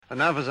And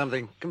now for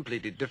something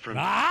completely different.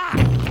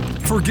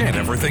 Forget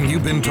everything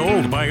you've been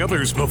told by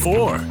others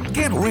before.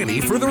 Get ready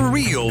for the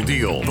real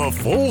deal, the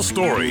full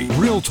story.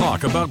 Real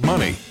talk about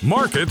money,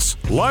 markets,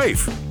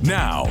 life.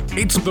 Now,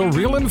 it's The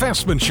Real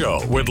Investment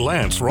Show with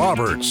Lance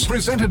Roberts,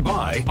 presented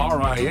by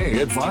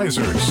RIA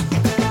Advisors.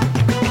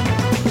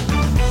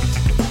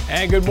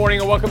 And good morning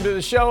and welcome to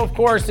the show. Of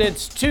course,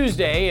 it's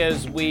Tuesday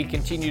as we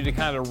continue to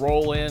kind of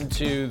roll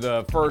into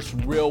the first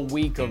real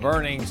week of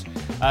earnings.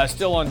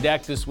 Still on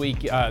deck this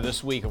week,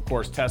 of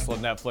course, Tesla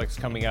and Netflix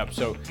coming up.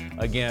 So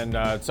again,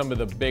 some of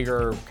the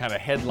bigger kind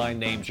of headline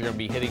names are going to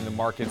be hitting the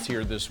markets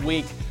here this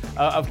week.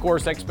 Of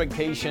course,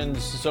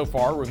 expectations so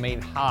far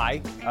remain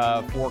high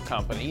for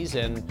companies.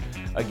 And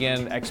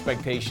again,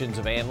 expectations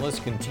of analysts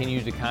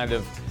continue to kind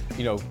of,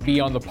 be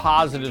on the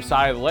positive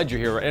side of the ledger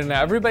here. And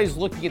everybody's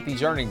looking at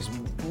these earnings,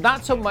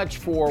 not so much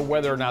for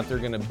whether or not they're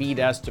going to beat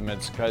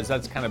estimates, because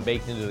that's kind of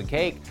baked into the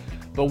cake,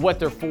 but what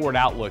their forward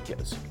outlook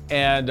is.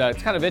 And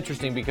it's kind of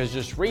interesting because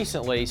just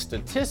recently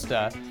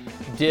Statista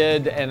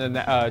did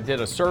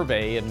a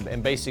survey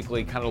and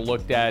basically kind of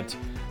looked at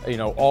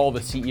all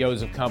the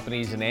CEOs of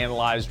companies and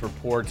analyzed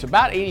reports.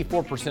 About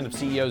 84% of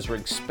CEOs are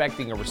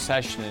expecting a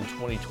recession in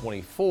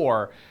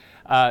 2024.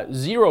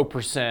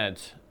 0%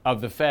 of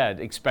the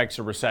Fed expects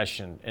a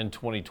recession in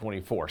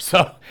 2024.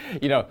 So,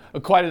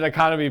 quite an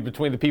economy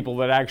between the people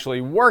that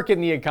actually work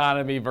in the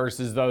economy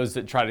versus those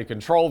that try to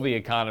control the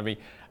economy.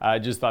 I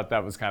just thought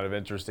that was kind of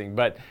interesting.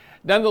 But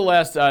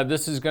nonetheless,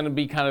 this is going to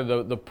be kind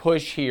of the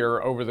push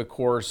here over the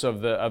course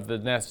of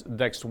the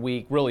next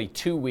week, really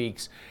 2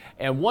 weeks.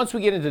 And once we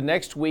get into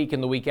next week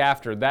and the week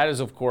after, that is,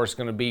 of course,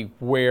 going to be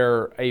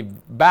where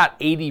about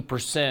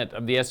 80%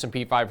 of the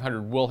S&P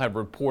 500 will have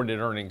reported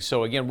earnings.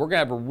 So again, we're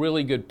going to have a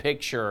really good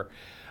picture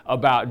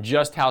about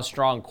just how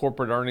strong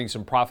corporate earnings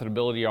and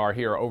profitability are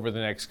here over the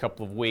next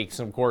couple of weeks.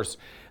 And of course,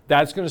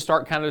 that's going to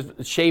start kind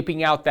of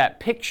shaping out that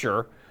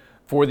picture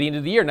for the end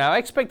of the year. Now,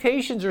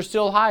 expectations are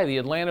still high. The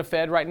Atlanta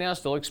Fed right now is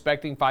still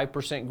expecting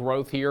 5%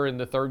 growth here in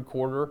the third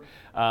quarter.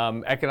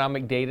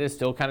 Economic data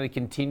still kind of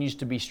continues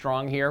to be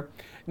strong here.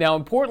 Now,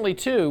 importantly,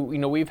 too,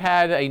 we've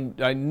had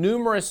a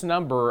numerous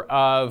number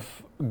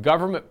of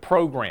government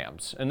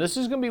programs, and this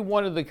is going to be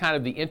one of the kind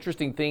of the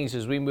interesting things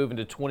as we move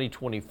into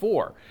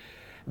 2024.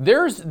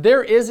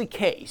 There is a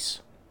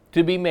case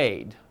to be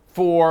made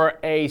for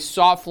a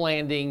soft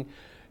landing,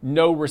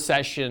 no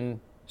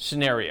recession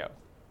scenario.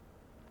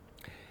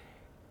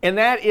 And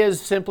that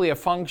is simply a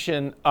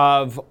function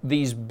of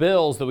these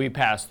bills that we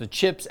passed, the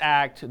CHIPS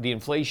Act, the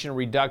Inflation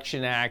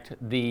Reduction Act,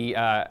 the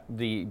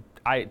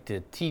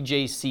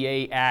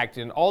TJCA Act,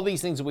 and all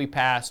these things that we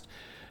passed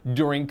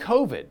during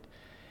COVID.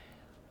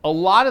 A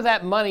lot of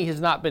that money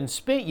has not been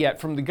spent yet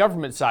from the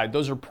government side.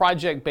 Those are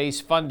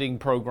project-based funding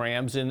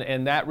programs,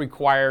 and that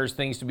requires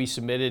things to be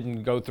submitted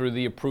and go through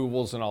the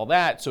approvals and all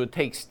that. So it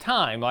takes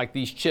time, like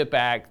the CHIP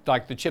Act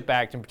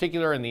in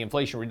particular, and the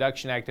Inflation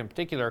Reduction Act in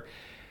particular.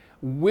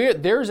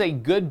 There's a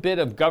good bit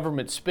of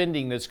government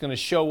spending that's going to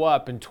show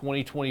up in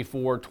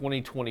 2024,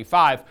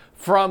 2025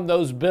 from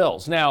those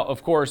bills. Now,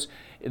 of course,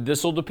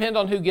 this will depend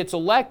on who gets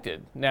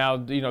elected. Now,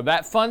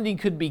 that funding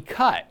could be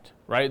cut,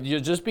 right?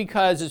 Just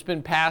because it's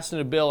been passed in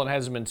a bill and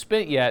hasn't been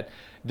spent yet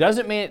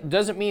doesn't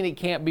mean it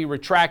can't be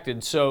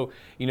retracted. So,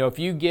 if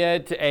you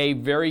get a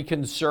very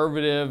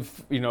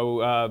conservative,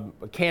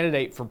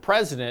 candidate for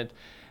president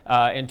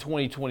in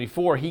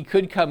 2024, he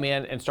could come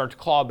in and start to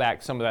claw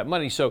back some of that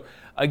money. So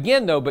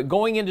again, though, but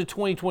going into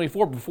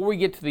 2024, before we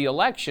get to the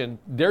election,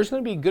 there's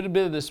going to be a good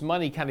bit of this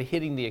money kind of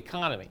hitting the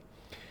economy.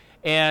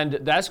 And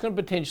that's going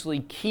to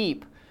potentially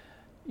keep,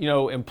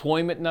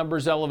 employment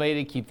numbers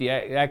elevated, keep the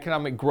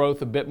economic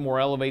growth a bit more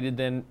elevated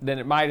than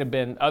it might have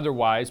been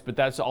otherwise, but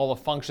that's all a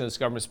function of this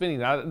government spending.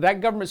 Now, that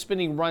government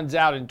spending runs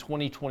out in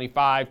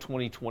 2025,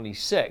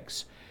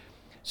 2026.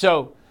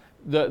 So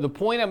the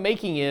point I'm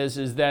making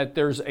is that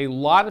there's a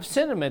lot of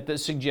sentiment that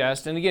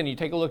suggests, and again, you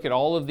take a look at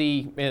all of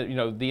the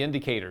the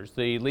indicators,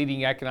 the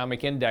leading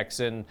economic index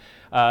and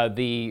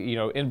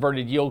the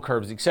inverted yield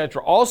curves,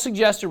 etc., all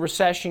suggest a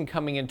recession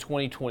coming in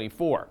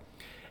 2024.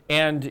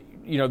 And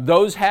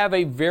those have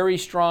a very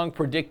strong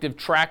predictive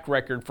track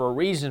record for a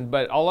reason.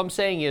 But all I'm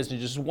saying is,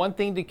 just one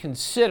thing to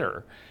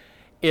consider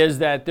is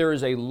that there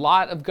is a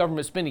lot of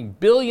government spending,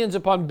 billions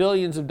upon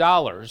billions of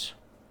dollars,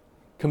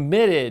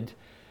 committed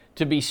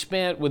to be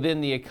spent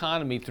within the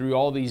economy through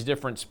all these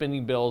different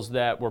spending bills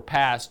that were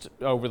passed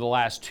over the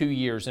last 2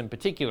 years in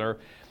particular,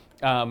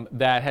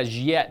 that has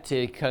yet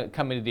to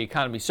come into the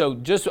economy. So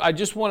I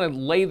just want to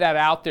lay that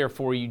out there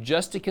for you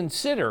just to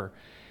consider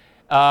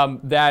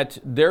that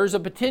there's a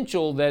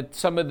potential that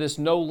some of this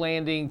no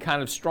landing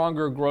kind of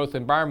stronger growth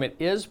environment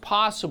is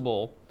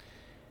possible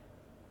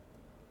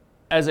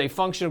as a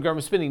function of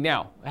government spending.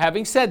 Now,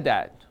 having said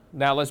that,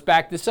 now let's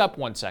back this up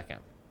 1 second.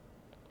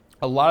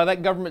 A lot of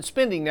that government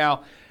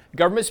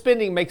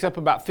spending makes up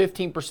about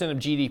 15% of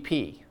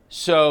GDP.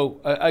 So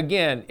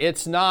again,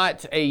 it's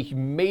not a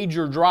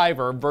major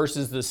driver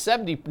versus the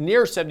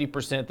near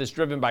 70% that's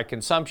driven by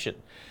consumption.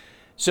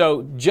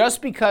 So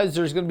just because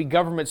there's going to be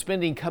government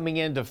spending coming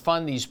in to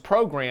fund these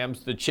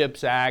programs, the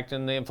CHIPS Act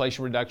and the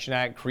Inflation Reduction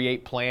Act,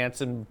 create plants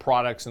and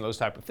products and those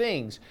type of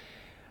things,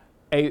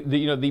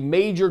 the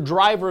major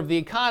driver of the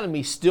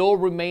economy still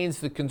remains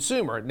the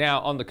consumer.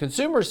 Now, on the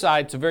consumer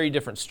side, it's a very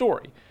different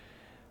story.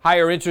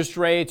 Higher interest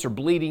rates are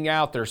bleeding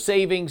out their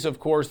savings. Of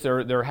course,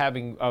 they're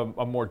having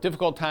a more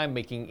difficult time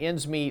making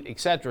ends meet,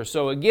 etc.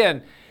 So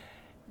again,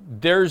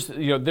 there's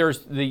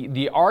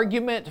the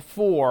argument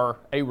for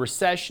a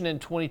recession in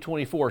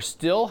 2024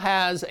 still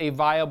has a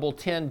viable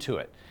tend to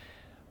it.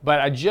 But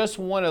I just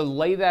want to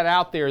lay that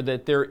out there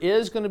that there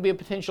is going to be a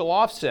potential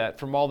offset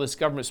from all this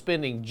government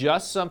spending,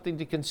 just something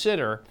to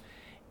consider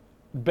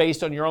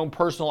based on your own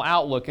personal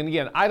outlook. And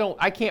again,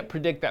 I can't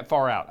predict that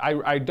far out.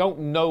 I don't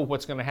know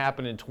what's going to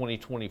happen in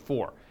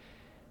 2024.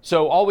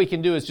 So all we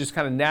can do is just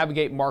kind of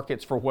navigate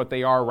markets for what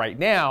they are right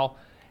now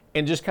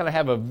and just kind of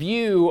have a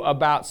view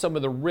about some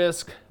of the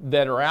risks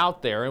that are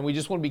out there. And we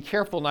just want to be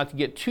careful not to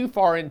get too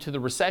far into the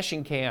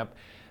recession camp,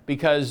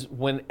 because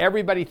when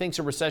everybody thinks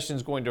a recession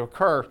is going to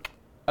occur,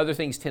 other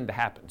things tend to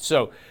happen.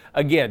 So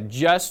again,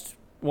 just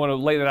want to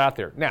lay that out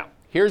there. Now,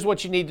 here's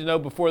what you need to know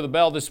before the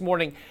bell this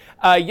morning.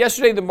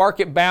 Yesterday, the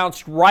market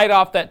bounced right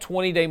off that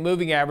 20-day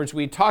moving average.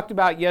 We talked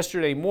about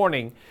yesterday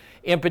morning,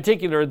 in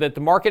particular, that the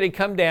market had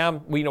come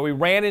down. We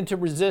ran into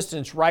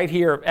resistance right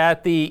here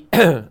at the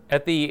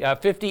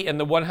 50 and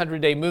the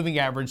 100-day moving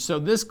average. So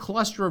this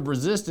cluster of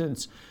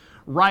resistance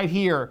right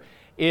here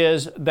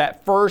is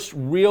that first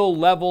real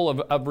level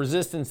of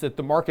resistance that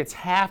the markets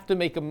have to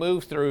make a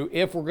move through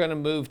if we're going to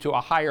move to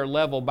a higher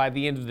level by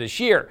the end of this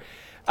year.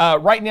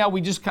 Right now, we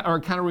just are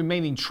kind of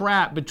remaining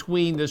trapped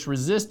between this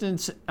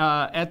resistance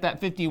at that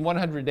 50 and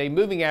 100-day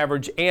moving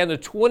average and the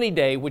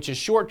 20-day, which is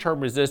short-term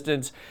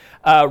resistance,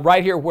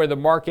 right here where the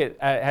market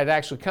had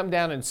actually come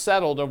down and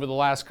settled over the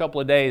last couple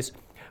of days.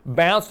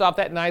 Bounced off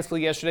that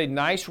nicely yesterday.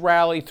 Nice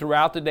rally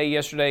throughout the day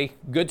yesterday.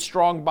 Good,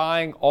 strong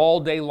buying all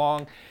day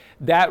long.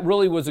 That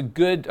really was a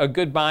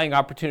good buying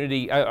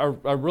opportunity,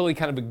 a really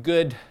kind of a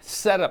good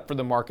setup for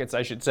the markets,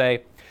 I should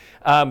say,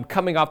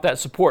 coming off that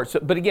support.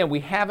 But again, we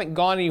haven't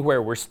gone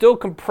anywhere. We're still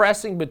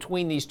compressing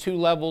between these two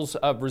levels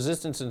of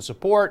resistance and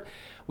support.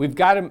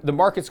 The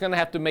market's going to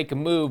have to make a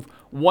move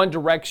one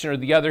direction or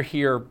the other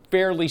here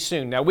fairly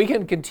soon. Now, we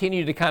can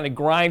continue to kind of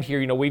grind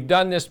here. We've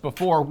done this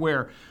before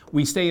where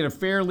we stay in a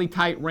fairly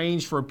tight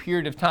range for a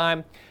period of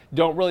time,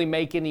 don't really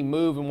make any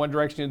move in one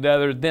direction or the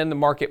other, then the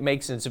market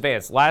makes its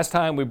advance. Last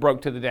time we broke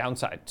to the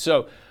downside.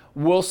 So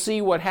we'll see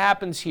what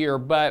happens here,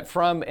 but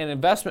from an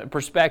investment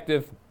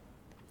perspective,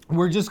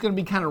 we're just going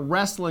to be kind of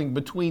wrestling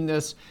between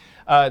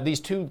these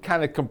two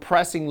kind of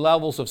compressing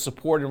levels of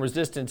support and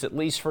resistance, at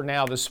least for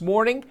now. This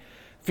morning,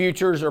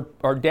 futures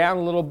are down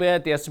a little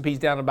bit. The S&P's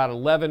down about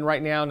 11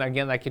 right now. And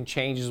again, that can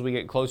change as we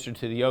get closer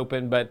to the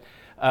open. But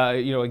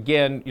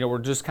we're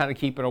just kind of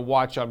keeping a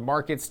watch on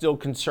markets. Still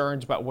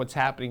concerns about what's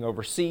happening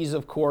overseas,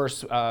 of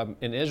course,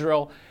 in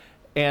Israel.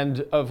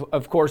 And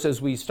of course,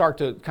 as we start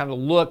to kind of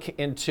look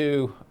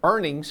into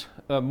earnings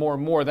more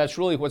and more, that's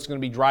really what's going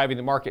to be driving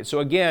the market. So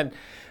again,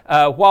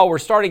 while we're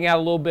starting out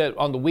a little bit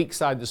on the weak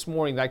side this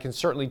morning, that can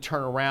certainly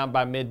turn around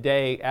by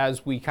midday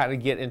as we kind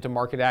of get into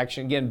market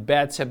action. Again,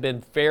 bets have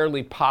been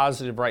fairly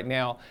positive right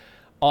now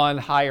on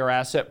higher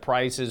asset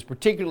prices,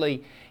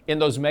 particularly in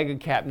those mega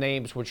cap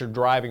names which are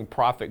driving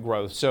profit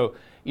growth. So,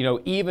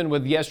 even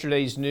with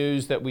yesterday's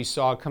news that we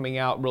saw coming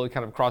out really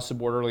kind of across the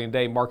board early in the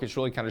day, markets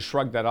really kind of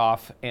shrugged that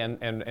off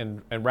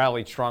and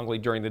rallied strongly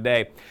during the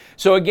day.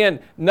 So again,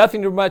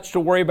 nothing too much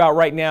to worry about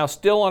right now.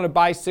 Still on a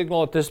buy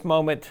signal at this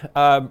moment.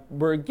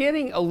 We're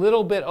getting a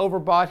little bit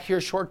overbought here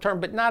short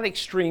term, but not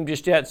extreme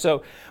just yet.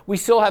 So we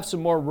still have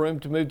some more room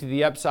to move to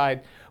the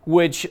upside,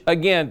 which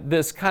again,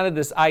 this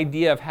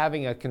idea of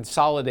having a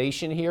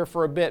consolidation here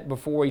for a bit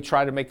before we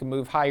try to make a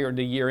move higher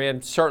into year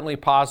end, certainly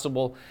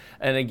possible.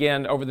 And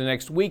again, over the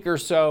next week or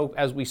so,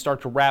 as we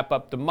start to wrap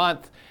up the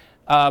month,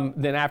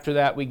 then after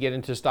that, we get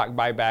into stock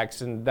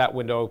buybacks and that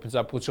window opens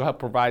up, which will help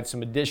provide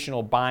some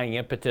additional buying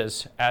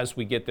impetus as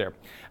we get there.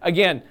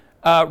 Again,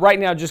 right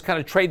now, just kind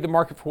of trade the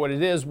market for what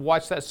it is.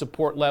 Watch that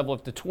support level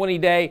of the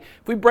 20-day.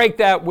 If we break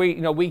that,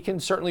 we can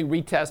certainly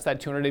retest that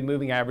 200-day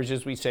moving average,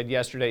 as we said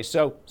yesterday.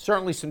 So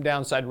certainly some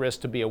downside risk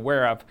to be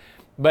aware of.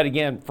 But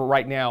again, for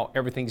right now,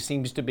 everything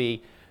seems to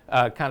be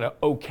kind of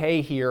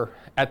okay here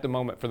at the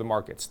moment for the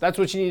markets. That's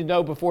what you need to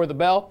know before the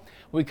bell.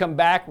 When we come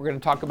back, we're going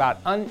to talk about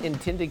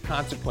unintended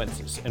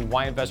consequences and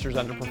why investors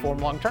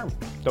underperform long term.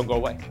 Don't go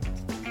away.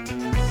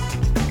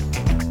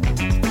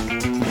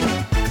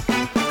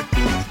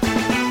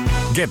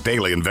 Get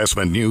daily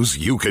investment news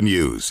you can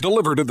use,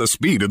 delivered at the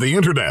speed of the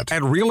internet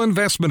at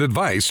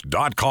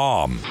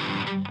realinvestmentadvice.com.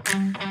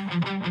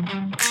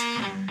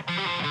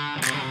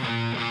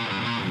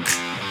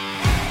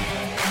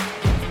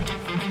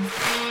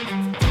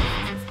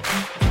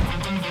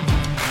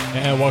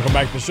 And welcome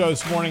back to the show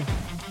this morning.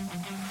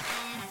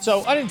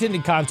 So,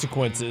 unintended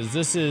consequences.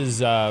 This is,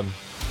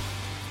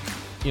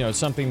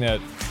 something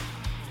that,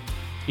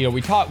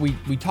 we talk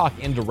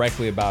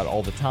indirectly about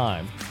all the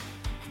time.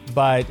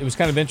 but it was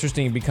kind of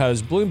interesting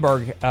because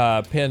Bloomberg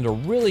penned a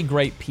really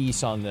great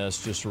piece on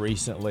this just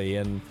recently,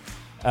 and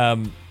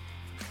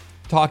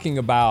talking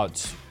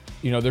about,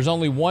 there's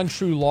only one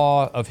true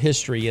law of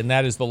history, and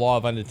that is the law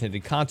of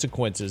unintended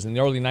consequences. In the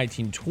early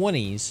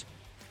 1920s,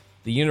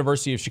 the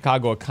University of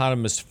Chicago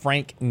economist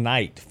Frank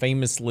Knight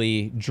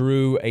famously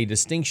drew a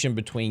distinction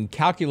between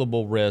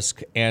calculable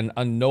risk and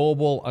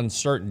unknowable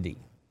uncertainty.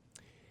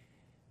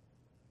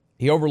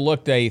 He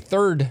overlooked a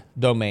third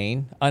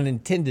domain,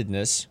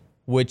 unintendedness,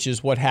 which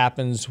is what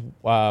happens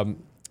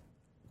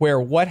where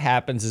what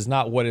happens is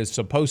not what is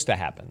supposed to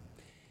happen.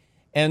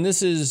 And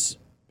this is,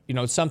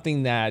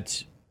 something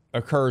that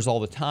occurs all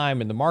the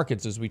time in the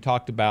markets. As we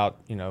talked about,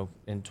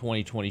 in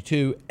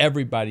 2022,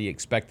 everybody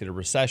expected a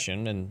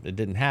recession and it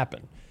didn't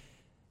happen.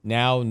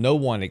 Now, no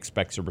one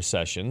expects a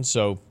recession.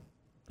 So,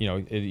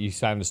 you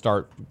time to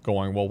start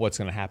going, well, what's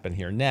going to happen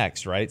here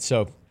next, right?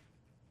 So,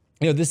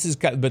 this is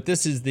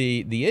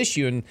the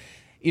issue. And,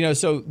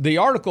 so the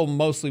article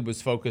mostly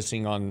was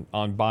focusing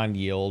on bond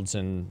yields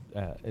and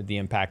the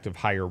impact of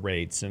higher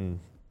rates and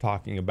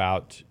talking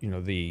about,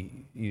 the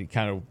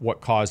kind of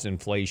what caused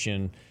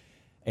inflation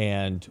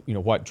and,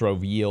 what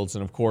drove yields.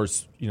 And of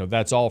course,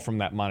 that's all from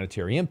that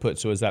monetary input.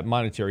 So as that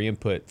monetary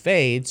input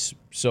fades,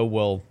 so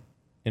will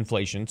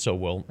inflation, so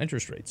will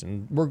interest rates.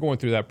 And we're going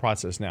through that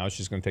process now. It's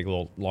just going to take a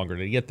little longer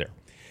to get there.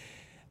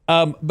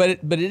 But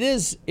it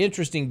is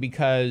interesting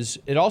because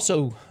it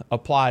also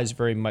applies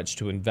very much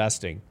to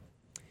investing.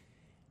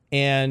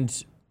 And,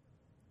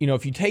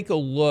 if you take a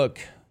look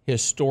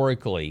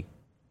historically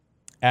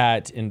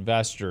at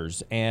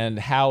investors and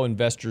how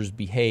investors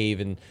behave,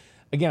 and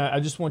again,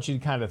 I just want you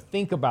to kind of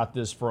think about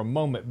this for a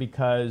moment,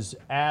 because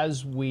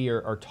as we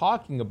are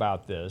talking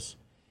about this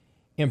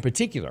in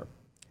particular,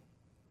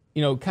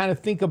 kind of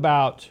think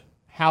about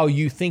how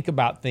you think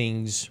about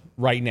things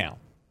right now,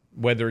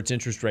 whether it's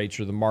interest rates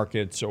or the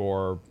markets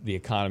or the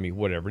economy,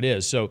 whatever it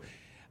is. So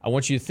I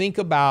want you to think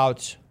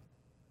about,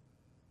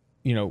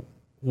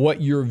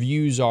 what your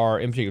views are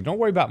in particular. Don't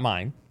worry about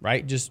mine,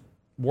 right? Just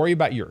worry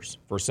about yours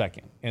for a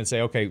second and say,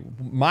 okay,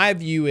 my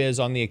view is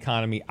on the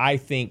economy, I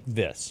think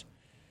this.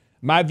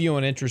 My view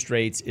on interest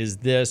rates is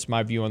this.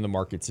 My view on the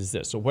markets is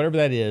this. So whatever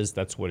that is,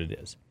 that's what it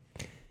is.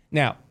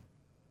 Now,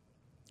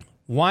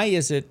 why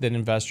is it that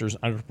investors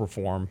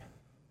underperform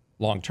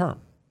long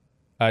term?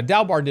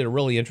 Dalbar did a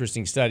really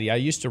interesting study. I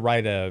used to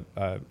write a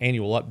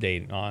annual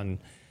update on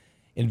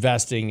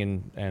investing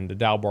and the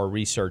Dalbar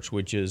research,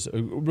 which is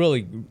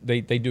really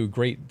they do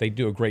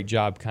a great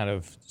job kind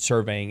of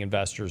surveying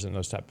investors and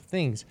those type of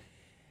things.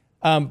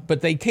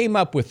 But they came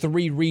up with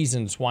 3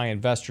 reasons why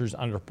investors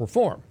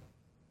underperform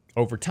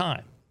over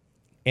time.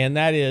 And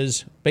that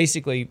is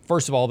basically,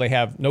 first of all, they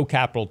have no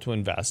capital to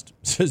invest.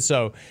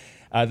 So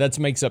that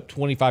makes up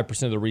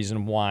 25% of the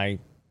reason why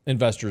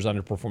investors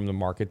underperform the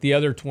market. The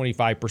other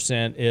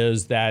 25%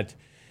 is that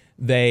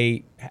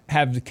they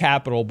have the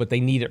capital, but they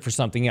need it for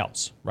something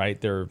else, right?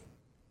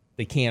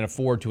 They can't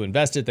afford to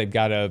invest it. They've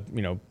got to,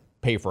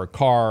 pay for a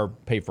car,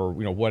 pay for,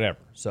 whatever.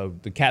 So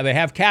they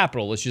have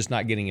capital, it's just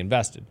not getting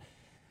invested.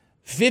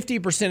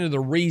 50% of the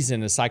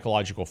reason is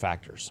psychological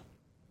factors.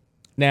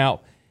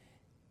 Now,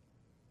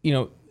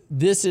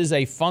 this is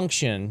a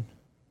function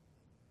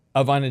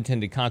of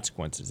unintended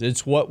consequences.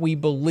 It's what we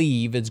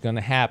believe is going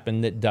to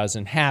happen that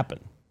doesn't happen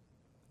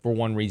for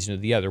one reason or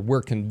the other.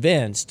 We're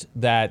convinced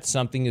that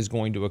something is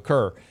going to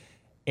occur,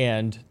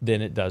 and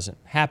then it doesn't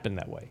happen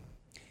that way.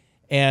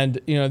 And,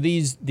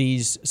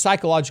 these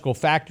psychological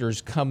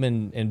factors come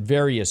in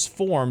various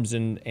forms,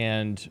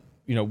 and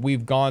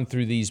we've gone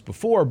through these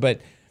before,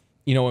 but,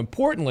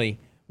 importantly,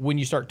 when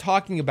you start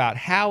talking about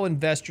how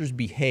investors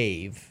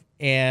behave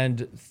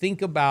and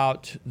think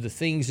about the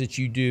things that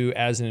you do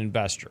as an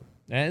investor.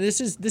 And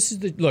this is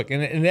the look,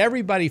 and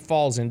everybody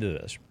falls into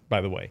this, by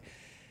the way.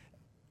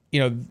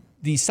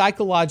 The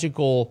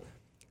psychological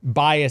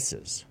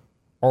biases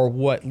are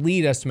what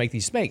lead us to make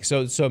these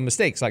mistakes. So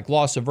mistakes like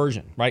loss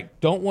aversion, right?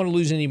 Don't want to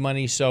lose any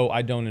money, so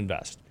I don't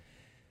invest.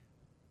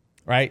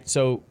 Right?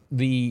 So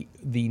the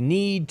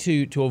need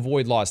to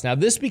avoid loss. Now,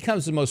 this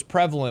becomes the most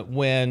prevalent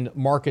when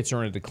markets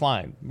are in a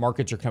decline.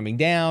 Markets are coming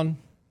down.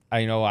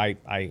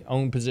 I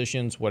own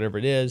positions, whatever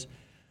it is.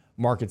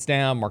 Markets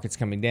down, markets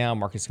coming down,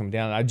 markets coming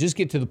down. I just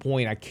get to the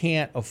point I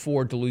can't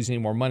afford to lose any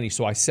more money,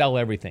 so I sell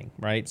everything,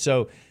 right?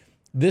 So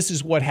this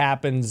is what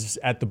happens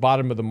at the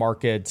bottom of the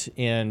market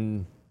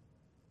in,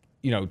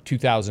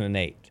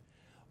 2008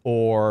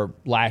 or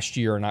last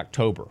year in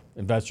October.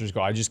 Investors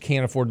go, I just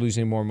can't afford to lose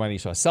any more money,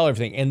 so I sell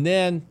everything. And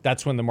then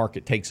that's when the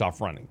market takes off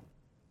running.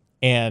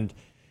 And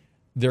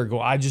they're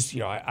going, I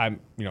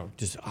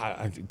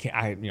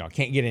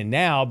can't get in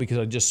now because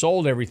I just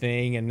sold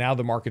everything and now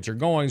the markets are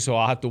going, so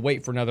I'll have to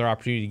wait for another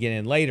opportunity to get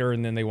in later,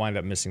 and then they wind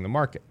up missing the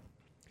market.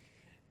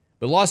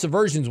 But loss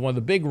aversion is one of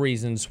the big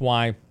reasons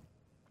why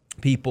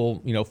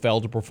people,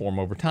 fail to perform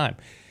over time.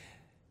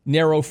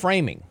 Narrow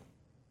framing.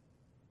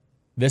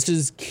 This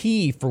is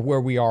key for where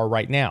we are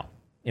right now,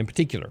 in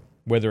particular,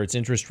 whether it's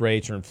interest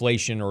rates or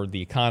inflation or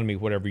the economy,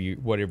 whatever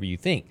you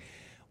think.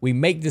 We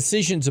make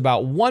decisions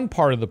about one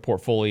part of the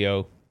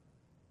portfolio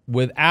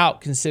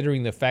without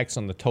considering the effects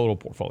on the total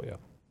portfolio.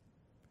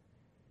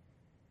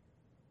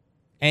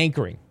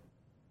 Anchoring.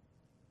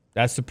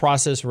 That's the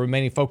process of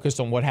remaining focused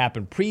on what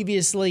happened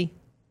previously.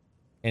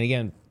 And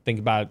again, think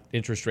about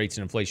interest rates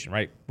and inflation,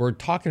 right? We're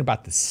talking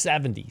about the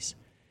 70s.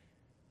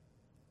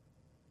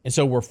 And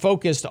so we're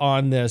focused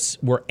on this.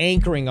 We're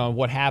anchoring on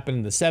what happened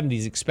in the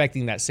 70s,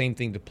 expecting that same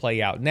thing to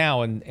play out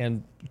now,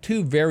 and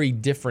two very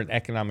different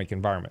economic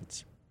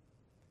environments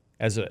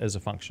as a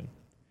function.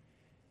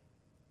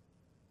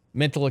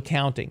 Mental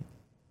accounting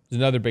is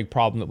another big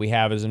problem that we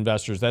have as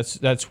investors.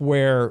 That's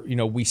where,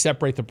 we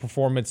separate the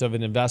performance of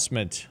an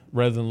investment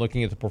rather than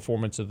looking at the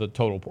performance of the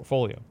total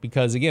portfolio.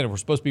 Because again, if we're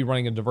supposed to be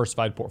running a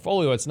diversified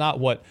portfolio, it's not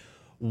what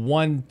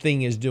one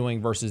thing is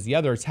doing versus the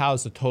other. It's how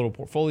is the total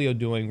portfolio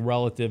doing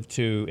relative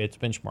to its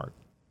benchmark.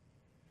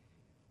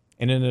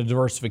 And in a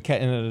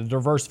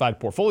diversified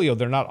portfolio,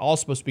 they're not all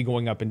supposed to be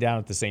going up and down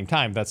at the same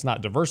time. That's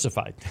not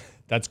diversified.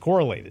 That's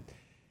correlated.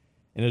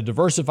 In a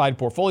diversified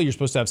portfolio, you're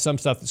supposed to have some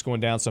stuff that's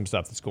going down, some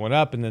stuff that's going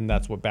up, and then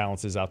that's what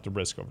balances out the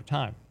risk over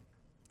time.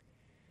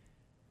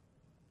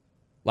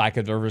 Lack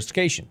of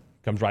diversification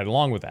comes right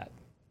along with that.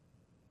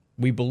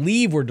 We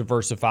believe we're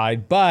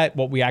diversified, but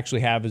what we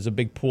actually have is a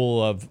big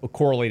pool of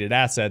correlated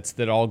assets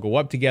that all go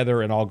up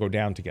together and all go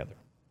down together.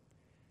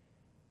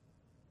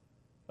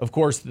 Of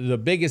course, the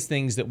biggest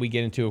things that we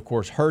get into, of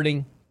course,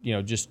 hurting,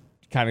 just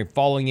kind of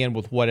falling in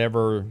with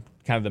whatever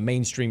kind of the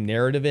mainstream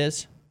narrative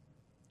is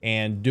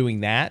and doing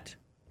that.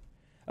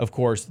 Of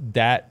course,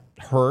 that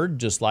herd,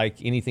 just like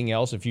anything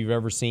else, if you've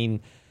ever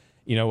seen,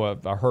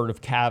 a herd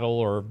of cattle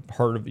or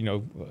herd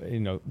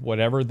of,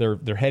 whatever,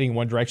 they're heading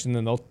one direction,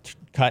 then they'll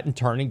cut and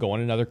turn and go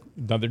in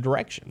another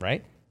direction,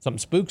 right? Something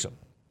spooks them.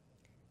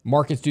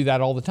 Markets do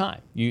that all the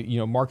time.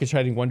 Markets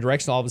heading one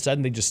direction, all of a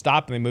sudden they just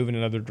stop and they move in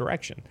another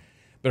direction.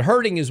 But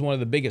herding is one of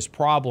the biggest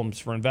problems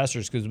for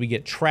investors because we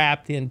get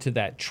trapped into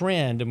that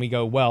trend and we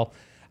go, well,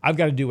 I've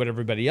got to do what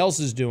everybody else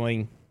is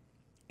doing,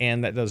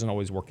 and that doesn't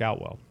always work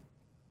out well.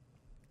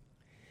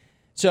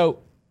 So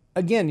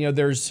again,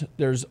 there's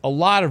a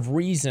lot of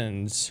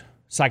reasons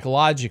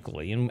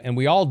psychologically, and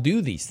we all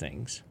do these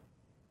things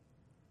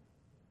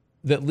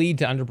that lead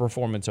to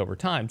underperformance over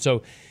time.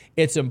 So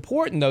it's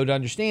important, though, to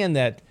understand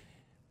that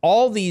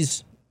all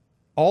these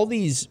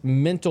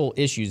mental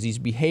issues, these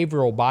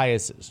behavioral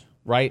biases,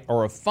 right,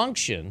 are a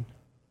function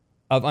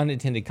of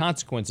unintended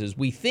consequences.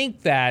 We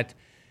think that,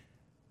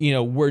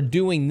 we're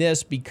doing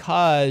this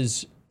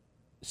because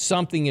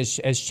something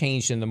has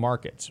changed in the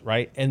markets,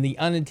 right? And the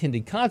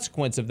unintended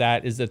consequence of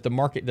that is that the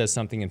market does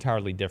something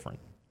entirely different.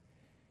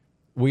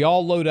 We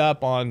all load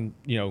up on,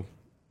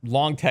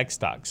 long tech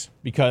stocks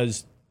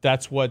because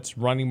that's what's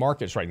running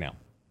markets right now.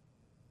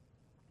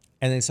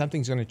 And then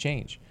something's going to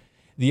change.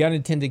 The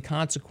unintended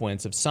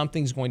consequence of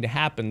something's going to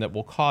happen that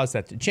will cause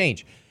that to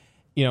change.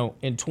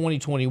 In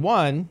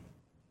 2021,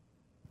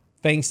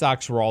 FANG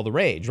stocks were all the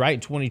rage, right? In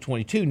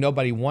 2022,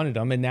 nobody wanted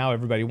them, and now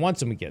everybody wants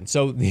them again.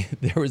 So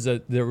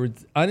there were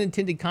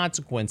unintended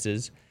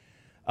consequences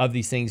of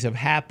these things have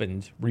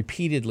happened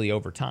repeatedly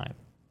over time.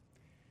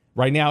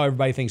 Right now,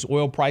 everybody thinks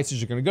oil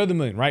prices are going to go to the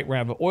moon, right? We're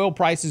going to have oil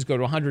prices go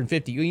to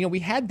 150. We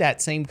had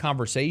that same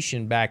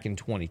conversation back in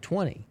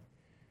 2020.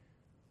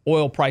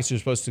 Oil prices were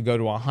supposed to go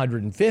to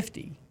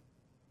 150.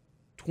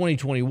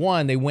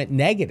 2021, they went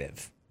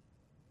negative,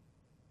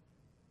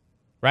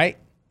 right?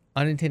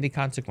 Unintended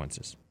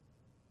consequences.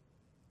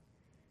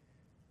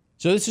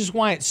 So this is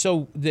why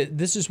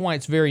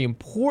it's very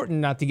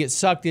important not to get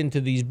sucked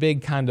into these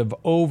big kind of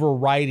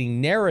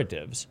overriding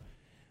narratives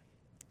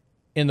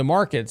in the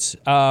markets.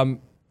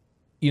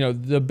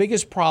 The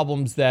biggest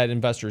problems that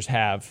investors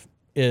have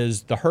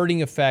is the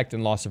herding effect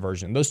and loss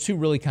aversion. Those two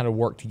really kind of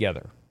work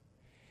together.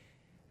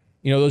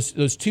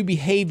 Those two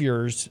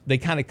behaviors, they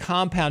kind of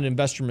compound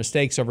investor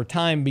mistakes over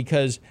time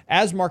because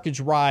as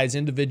markets rise,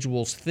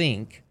 individuals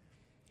think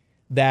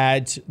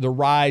that the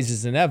rise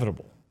is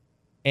inevitable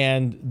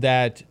and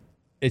that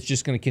it's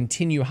just going to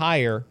continue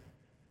higher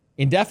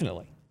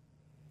indefinitely.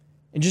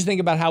 And just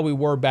think about how we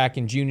were back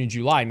in June and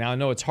July. Now, I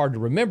know it's hard to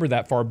remember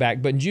that far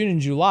back, but in June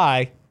and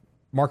July,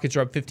 markets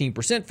are up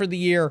 15% for the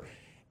year,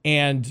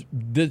 and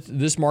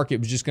this market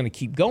was just going to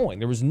keep going.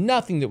 There was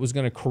nothing that was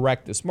going to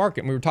correct this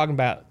market. And we were talking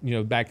about,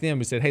 back then,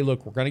 we said, hey,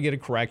 look, we're going to get a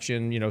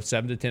correction,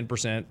 7 to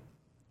 10%,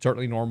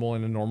 certainly normal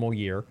in a normal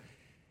year.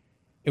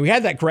 And we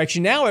had that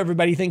correction. Now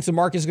everybody thinks the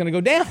market is going to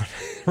go down,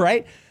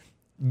 right?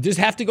 Just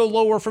have to go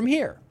lower from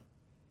here.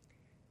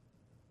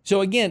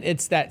 So again,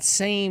 it's that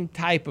same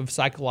type of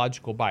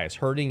psychological bias,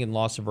 herding and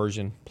loss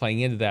aversion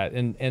playing into that.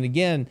 And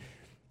again,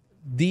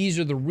 these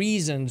are the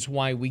reasons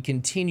why we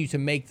continue to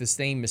make the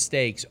same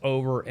mistakes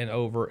over and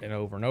over and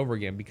over and over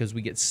again, because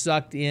we get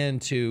sucked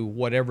into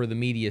whatever the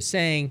media is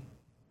saying,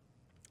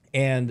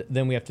 and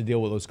then we have to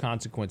deal with those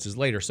consequences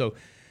later. So,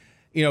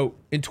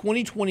 in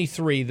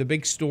 2023, the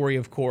big story,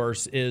 of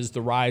course, is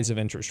the rise of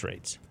interest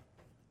rates.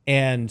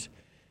 And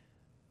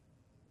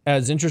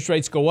as interest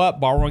rates go up,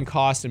 borrowing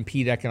costs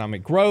impede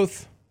economic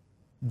growth.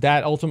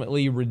 That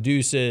ultimately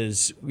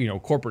reduces,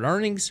 corporate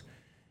earnings.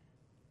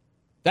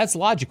 That's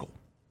logical,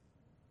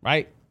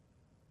 right?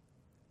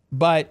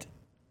 But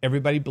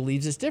everybody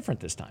believes it's different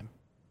this time.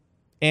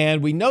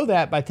 And we know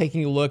that by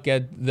taking a look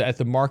at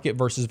the market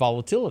versus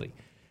volatility.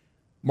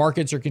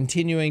 Markets are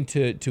continuing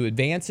to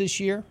advance this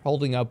year,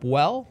 holding up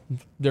well.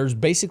 There's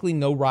basically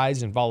no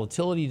rise in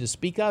volatility to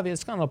speak of.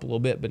 It's gone up a little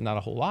bit, but not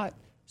a whole lot.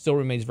 Still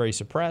remains very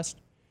suppressed.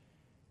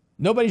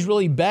 Nobody's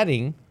really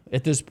betting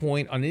at this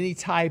point on any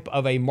type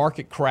of a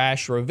market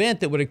crash or event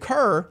that would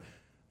occur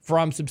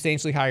from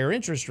substantially higher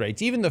interest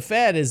rates. Even the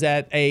Fed is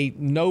at a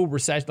no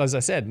recession, as I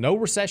said, no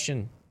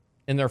recession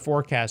in their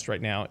forecast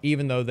right now,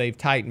 even though they've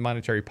tightened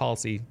monetary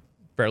policy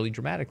fairly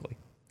dramatically.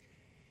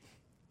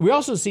 We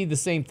also see the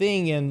same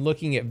thing in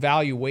looking at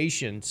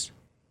valuations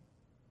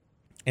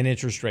and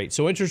interest rates.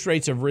 So interest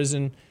rates have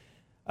risen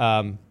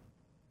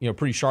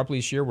pretty sharply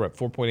this year. We're up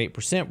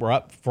 4.8%. We're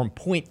up from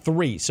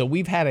 0.3. So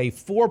we've had a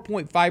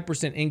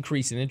 4.5%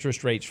 increase in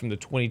interest rates from the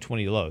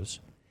 2020 lows.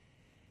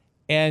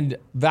 And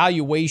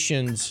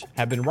valuations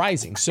have been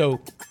rising. So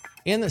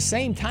in the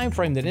same time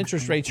frame that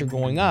interest rates are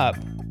going up,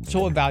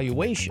 so have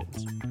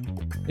valuations.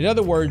 In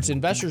other words,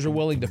 investors are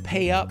willing to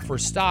pay up for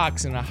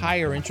stocks in a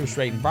higher interest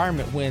rate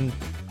environment when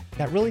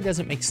that really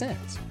doesn't make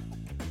sense.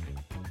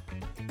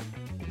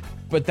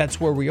 But that's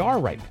where we are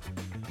right now,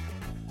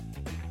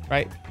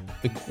 right?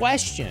 The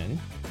question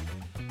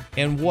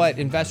and what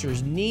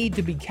investors need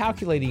to be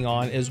calculating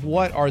on is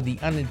what are the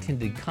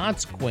unintended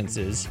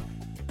consequences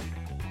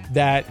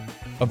that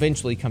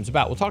eventually comes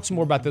about. We'll talk some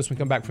more about this when we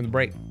come back from the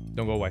break.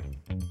 Don't go away.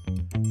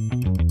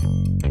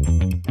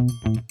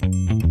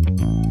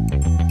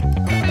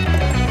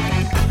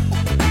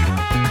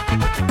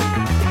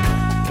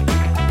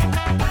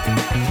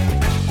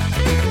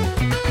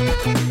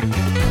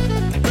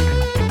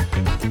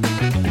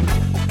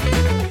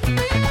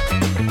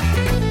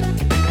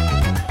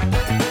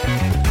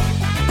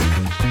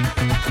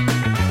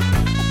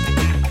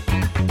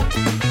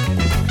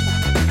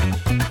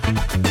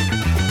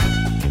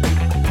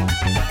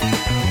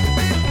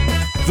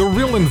 The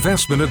Real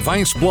Investment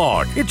Advice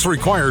blog. It's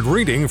required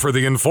reading for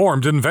the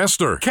informed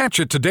investor. Catch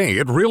it today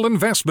at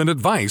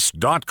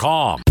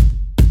realinvestmentadvice.com.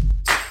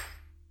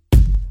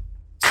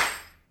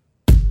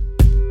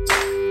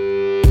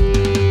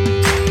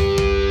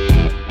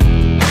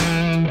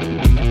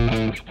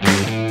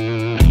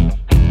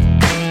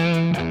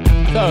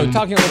 So,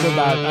 talking a little bit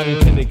about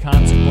unintended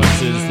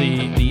consequences,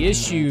 the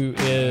issue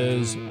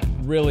is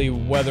really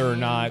whether or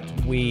not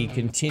we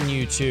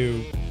continue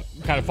to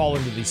kind of fall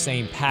into these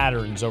same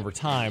patterns over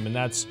time, and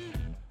that's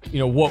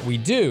what we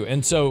do.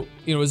 And so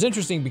it was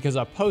interesting because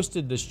I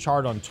posted this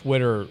chart on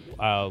Twitter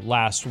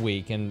last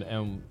week,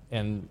 and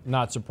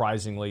not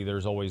surprisingly,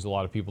 there's always a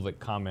lot of people that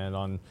comment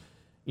on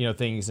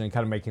things and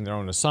kind of making their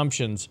own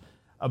assumptions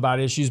about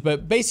issues.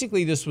 But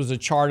basically, this was a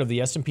chart of the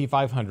S&P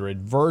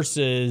 500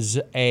 versus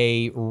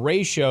a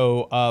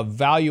ratio of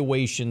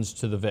valuations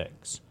to the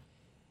VIX.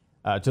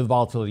 To the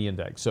volatility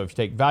index. So if you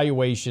take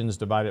valuations,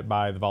 divide it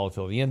by the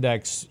volatility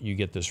index, you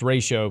get this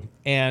ratio.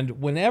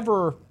 And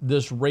whenever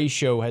this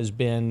ratio has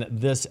been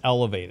this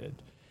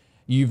elevated,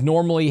 you've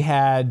normally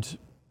had,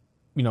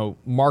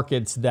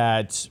 markets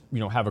that,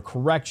 have a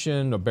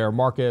correction, a bear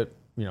market,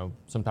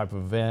 some type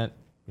of event,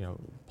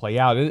 play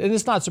out. And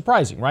it's not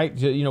surprising, right?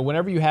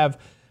 Whenever you have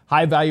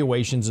high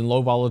valuations and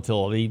low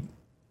volatility,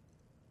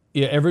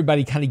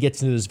 everybody kind of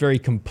gets into this very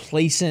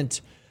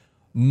complacent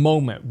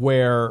moment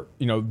where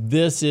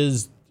this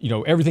is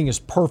everything is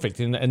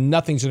perfect and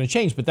nothing's going to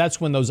change. But that's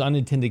when those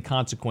unintended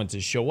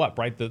consequences show up,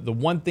 right? The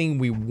one thing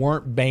we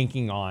weren't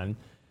banking on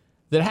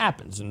that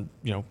happens, and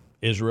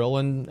Israel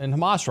and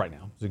Hamas right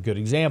now is a good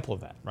example of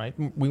that, right?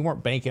 We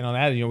weren't banking on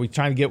that. We're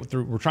trying to get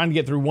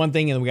through one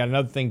thing, and then we got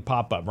another thing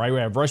pop up, right? We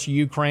have Russia,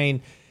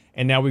 Ukraine,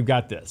 and now we've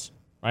got this,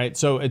 right?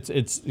 So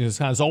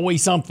it's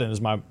always something,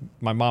 as my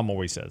mom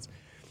always says.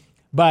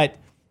 But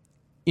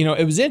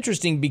it was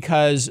interesting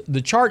because the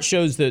chart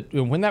shows that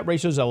when that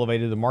ratio is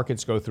elevated, the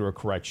markets go through a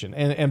correction.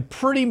 And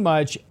pretty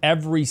much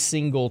every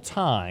single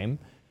time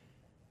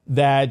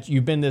that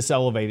you've been this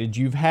elevated,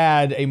 you've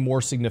had a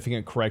more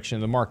significant correction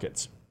in the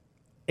markets,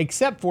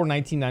 except for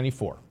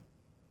 1994.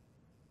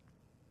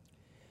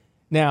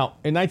 Now,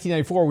 in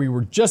 1994, we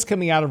were just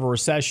coming out of a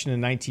recession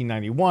in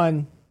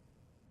 1991.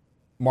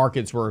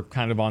 Markets were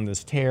kind of on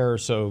this tear.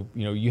 So,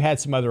 you had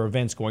some other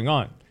events going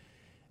on,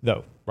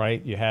 though,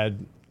 right? You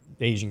had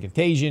Asian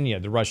contagion, you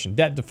had the Russian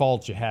debt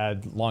defaults, you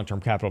had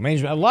long-term capital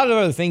management, a lot of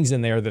other things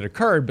in there that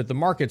occurred, but the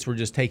markets were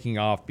just taking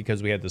off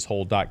because we had this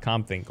whole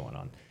 .com thing going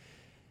on.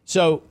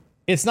 So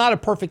it's not a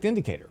perfect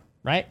indicator,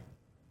 right?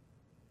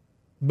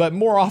 But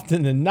more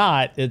often than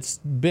not, it's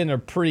been a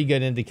pretty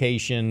good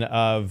indication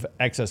of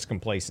excess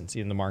complacency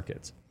in the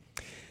markets.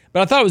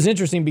 But I thought it was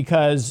interesting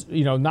because,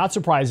 not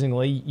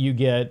surprisingly, you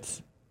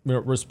get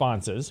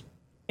responses.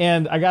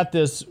 And I got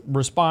this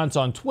response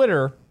on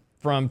Twitter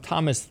from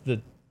Thomas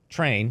the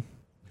Train,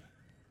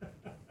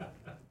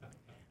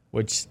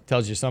 which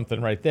tells you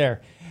something right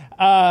there.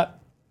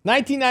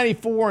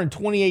 1994 and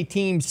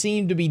 2018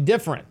 seem to be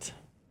different,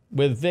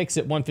 with VIX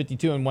at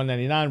 152 and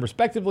 199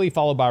 respectively,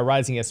 followed by a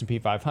rising S&P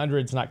 500.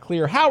 It's not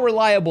clear how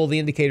reliable the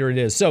indicator it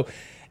is. So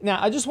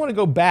Now, I just want to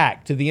go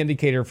back to the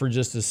indicator for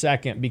just a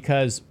second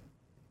because,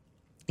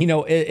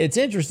 it's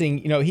interesting.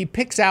 He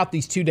picks out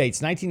these two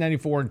dates,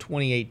 1994 and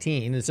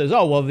 2018, and says,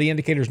 oh, well, the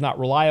indicator's not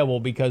reliable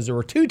because there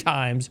were 2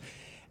 times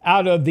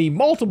out of the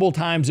multiple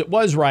times it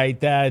was right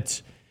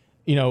that,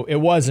 it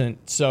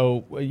wasn't.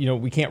 So,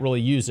 we can't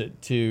really use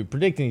it to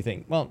predict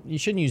anything. Well, you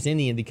shouldn't use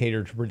any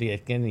indicator to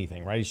predict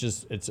anything, right?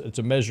 It's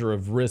a measure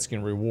of risk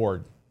and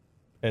reward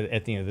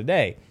at the end of the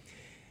day.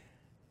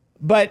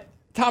 But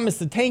Thomas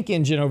the Tank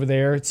Engine over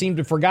there seemed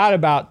to forgot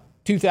about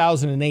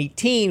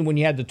 2018 when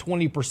you had the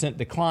 20%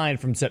 decline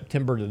from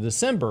September to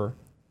December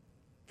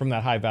from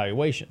that high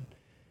valuation.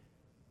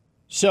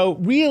 So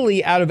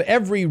really, out of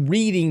every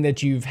reading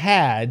that you've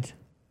had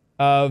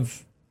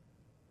of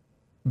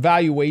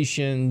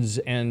valuations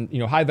and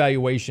high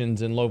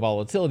valuations and low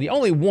volatility,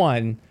 only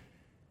one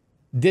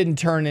didn't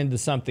turn into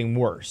something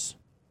worse,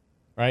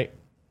 right?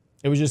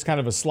 It was just kind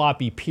of a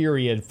sloppy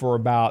period for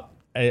about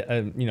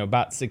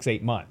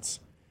 6-8 months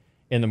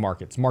in the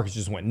markets. Markets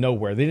just went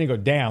nowhere. They didn't go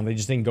down. They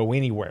just didn't go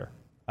anywhere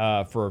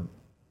for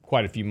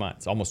quite a few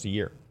months, almost a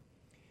year.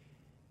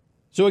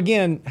 So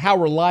again, how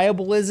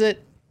reliable is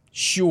it?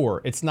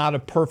 Sure, it's not a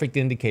perfect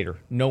indicator.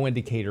 No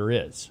indicator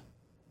is.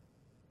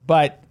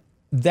 But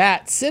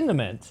that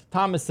sentiment,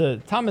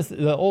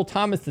 the old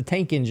Thomas the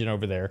Tank Engine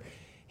over there,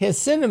 his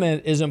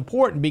sentiment is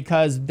important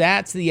because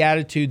that's the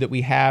attitude that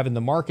we have in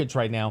the markets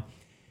right now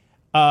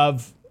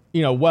of,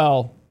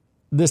 well,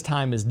 this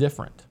time is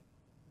different.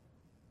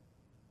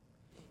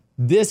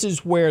 This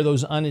is where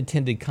those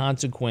unintended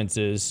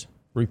consequences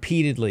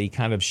repeatedly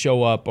kind of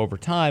show up over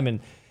time.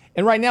 And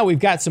right now we've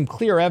got some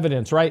clear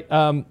evidence, right?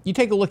 You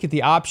take a look at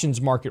the options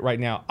market right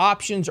now.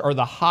 Options are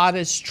the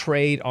hottest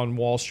trade on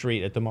Wall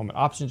Street at the moment,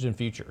 options and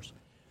futures.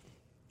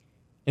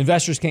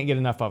 Investors can't get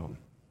enough of them.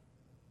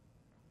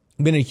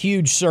 Been a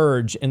huge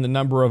surge in the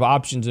number of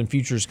options and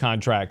futures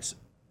contracts,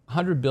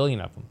 100 billion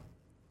of them.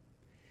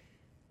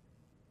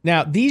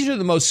 Now, these are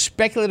the most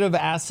speculative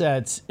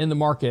assets in the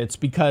markets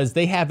because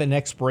they have an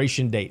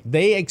expiration date.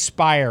 They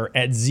expire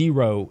at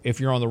 0 if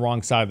you're on the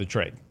wrong side of the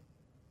trade.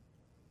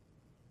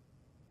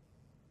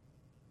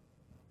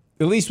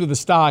 At least with a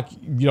stock,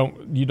 you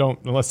don't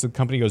unless the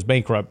company goes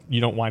bankrupt, you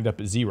don't wind up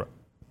at 0.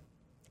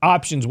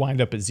 Options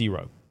wind up at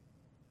 0.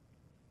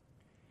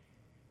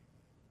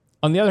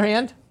 On the other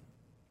hand,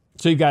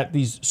 so you've got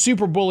these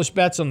super bullish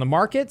bets on the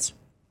markets,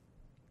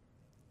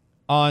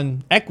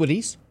 on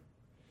equities.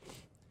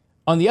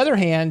 On the other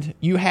hand,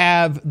 you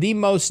have the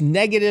most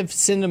negative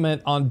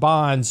sentiment on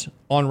bonds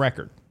on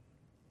record.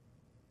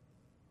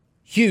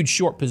 Huge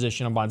short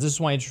position on bonds. This is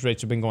why interest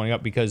rates have been going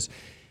up because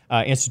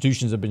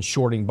institutions have been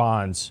shorting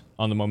bonds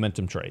on the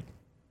momentum trade.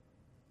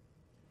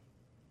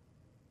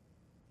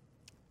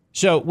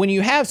 So when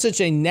you have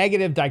such a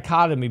negative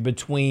dichotomy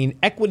between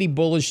equity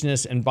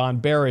bullishness and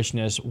bond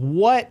bearishness,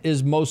 what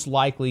is most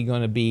likely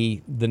going to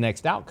be the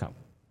next outcome,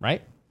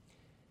 right?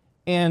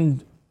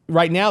 And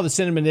right now, the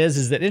sentiment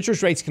is that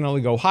interest rates can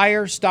only go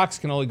higher, stocks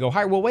can only go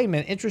higher. Well, wait a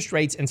minute, interest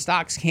rates and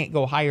stocks can't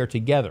go higher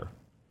together.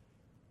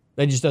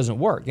 That just doesn't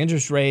work.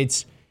 Interest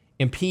rates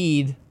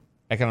impede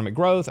economic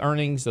growth,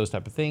 earnings, those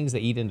type of things. They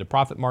eat into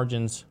profit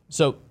margins.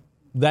 So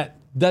that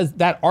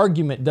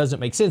argument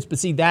doesn't make sense. But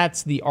see,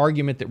 that's the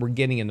argument that we're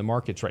getting in the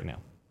markets right now.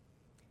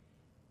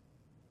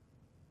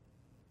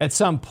 At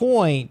some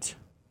point,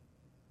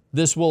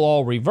 this will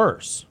all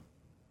reverse.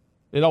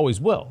 It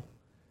always will.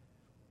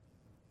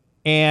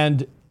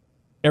 And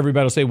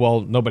everybody will say,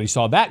 well, nobody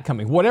saw that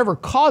coming. Whatever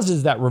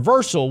causes that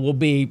reversal will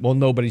be, well,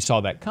 nobody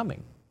saw that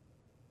coming.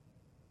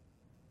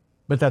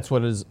 But that's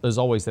what is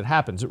always that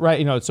happens,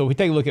 right? So we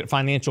take a look at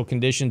financial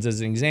conditions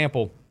as an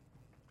example.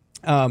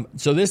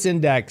 So this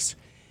index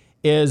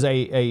is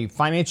a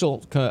financial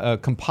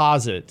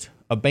composite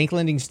of bank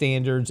lending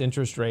standards,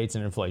 interest rates,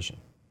 and inflation.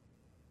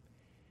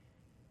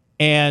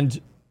 And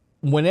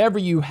whenever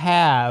you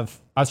have,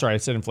 I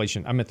said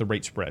inflation, I meant the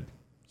rate spread.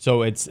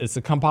 So it's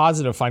a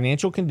composite of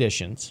financial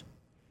conditions,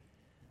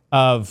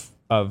 of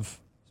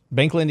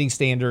bank lending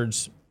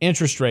standards,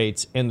 interest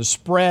rates, and the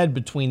spread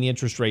between the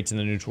interest rates and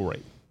the neutral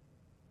rate.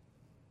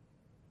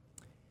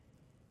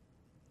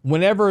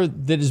 Whenever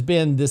that has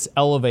been this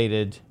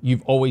elevated,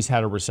 you've always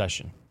had a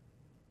recession.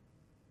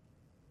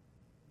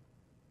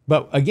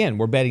 But again,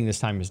 we're betting this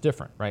time is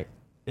different, right?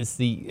 It's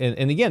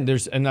and again,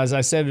 and as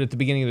I said at the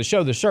beginning of the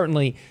show, there's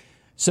certainly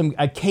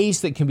a case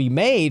that can be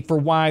made for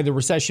why the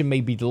recession may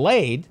be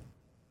delayed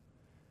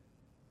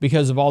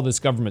because of all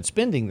this government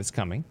spending that's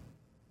coming.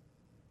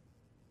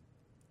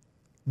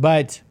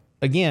 But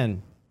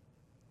again,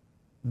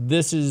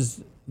 this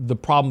is the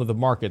problem of the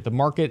market. The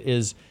market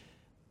is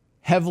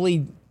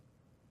heavily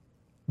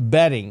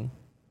betting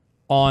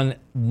on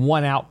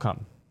one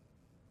outcome.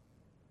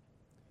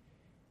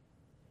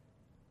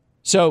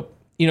 So,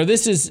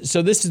 this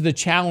is the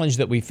challenge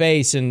that we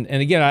face. And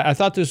again, I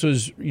thought this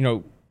was,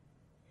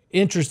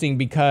 interesting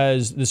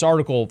because this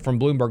article from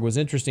Bloomberg was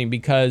interesting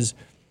because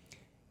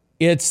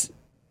it's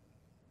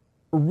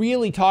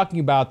really talking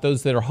about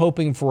those that are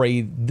hoping for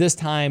a this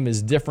time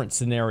is different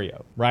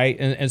scenario, right?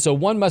 And so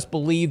one must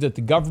believe that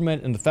the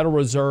government and the Federal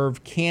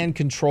Reserve can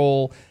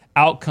control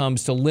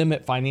outcomes to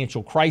limit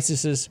financial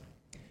crises,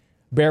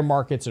 bear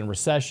markets, and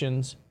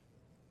recessions.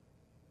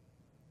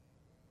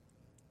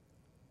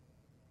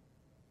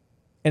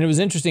 And it was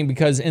interesting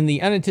because in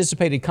the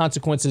Unanticipated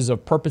Consequences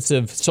of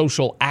Purposive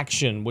Social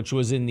Action, which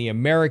was in the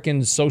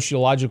American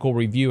Sociological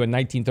Review in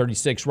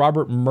 1936,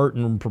 Robert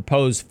Merton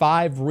proposed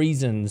 5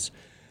 reasons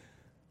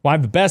why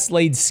the best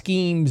laid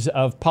schemes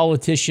of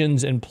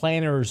politicians and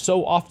planners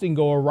so often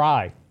go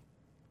awry.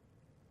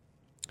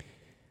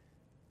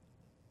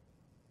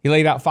 He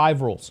laid out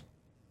 5 rules,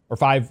 or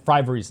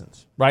five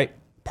reasons, right?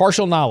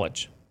 Partial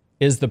knowledge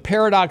is the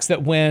paradox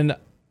that when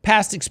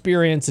past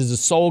experience is a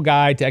sole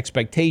guide to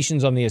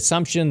expectations on the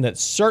assumption that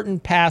certain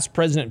past,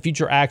 present, and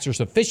future acts are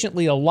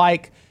sufficiently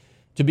alike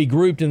to be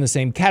grouped in the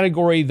same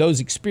category, those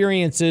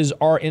experiences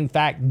are in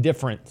fact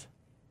different.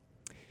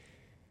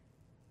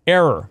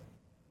 Error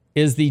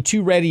is the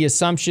too ready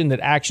assumption that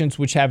actions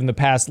which have in the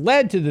past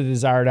led to the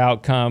desired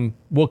outcome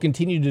will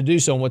continue to do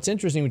so. And what's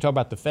interesting, we talk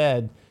about the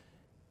Fed,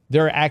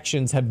 their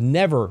actions have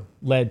never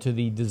led to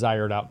the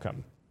desired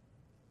outcome,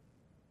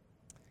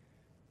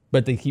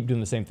 but they keep doing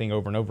the same thing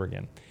over and over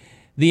again.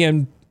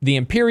 The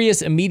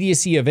imperious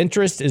immediacy of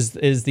interest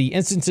is the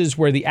instances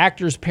where the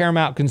actor's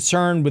paramount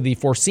concern with the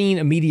foreseen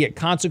immediate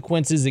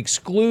consequences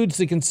excludes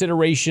the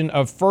consideration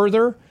of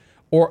further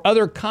or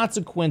other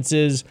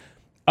consequences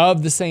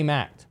of the same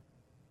act.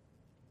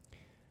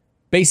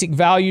 Basic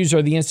values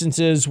are the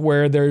instances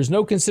where there's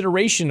no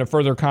consideration of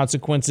further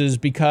consequences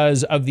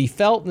because of the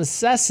felt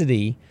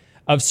necessity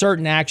of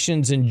certain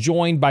actions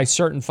enjoined by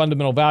certain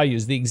fundamental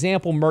values. The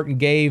example Merton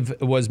gave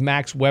was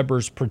Max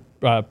Weber's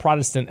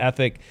Protestant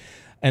ethic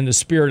and the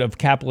spirit of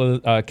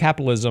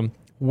capitalism,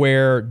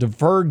 where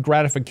deferred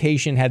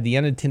gratification had the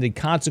unintended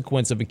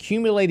consequence of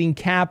accumulating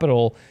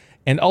capital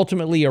and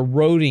ultimately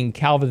eroding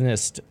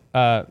Calvinist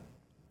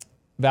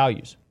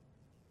values.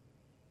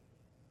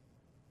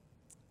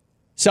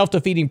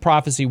 Self-defeating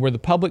prophecy, where the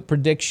public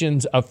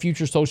predictions of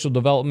future social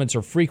developments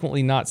are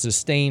frequently not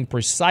sustained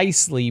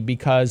precisely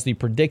because the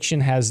prediction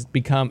has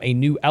become a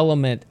new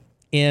element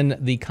in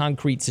the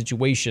concrete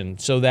situation.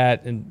 So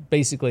that, and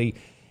basically,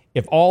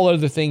 if all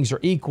other things are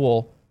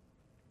equal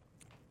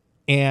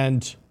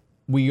and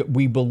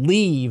we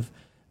believe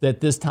that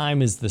this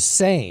time is the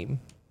same,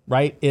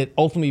 right, it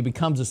ultimately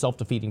becomes a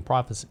self-defeating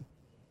prophecy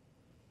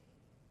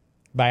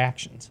by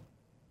actions.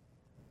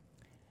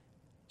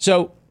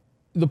 So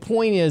the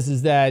point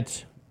is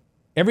that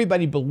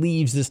everybody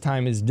believes this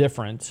time is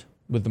different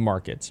with the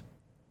markets.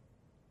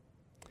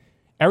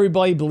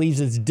 Everybody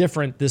believes it's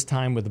different this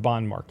time with the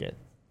bond market.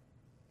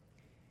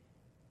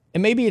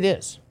 And maybe it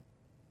is,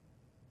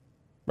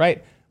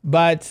 right?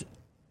 But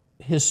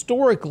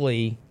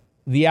historically,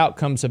 the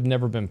outcomes have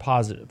never been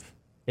positive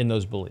in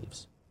those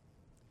beliefs.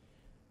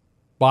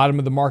 Bottom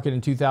of the market in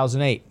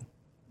 2008,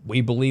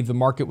 we believed the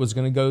market was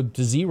going to go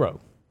to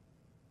zero,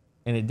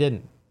 and it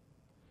didn't.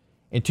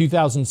 In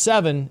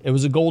 2007, it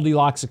was a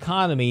Goldilocks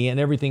economy and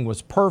everything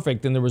was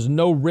perfect and there was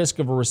no risk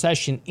of a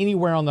recession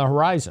anywhere on the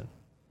horizon.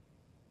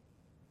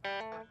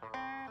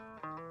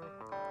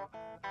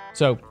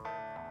 So,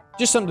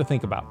 just something to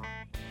think about. All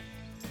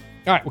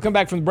right, we'll come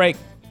back from the break,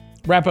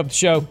 wrap up the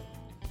show.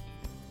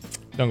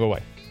 Don't go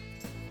away.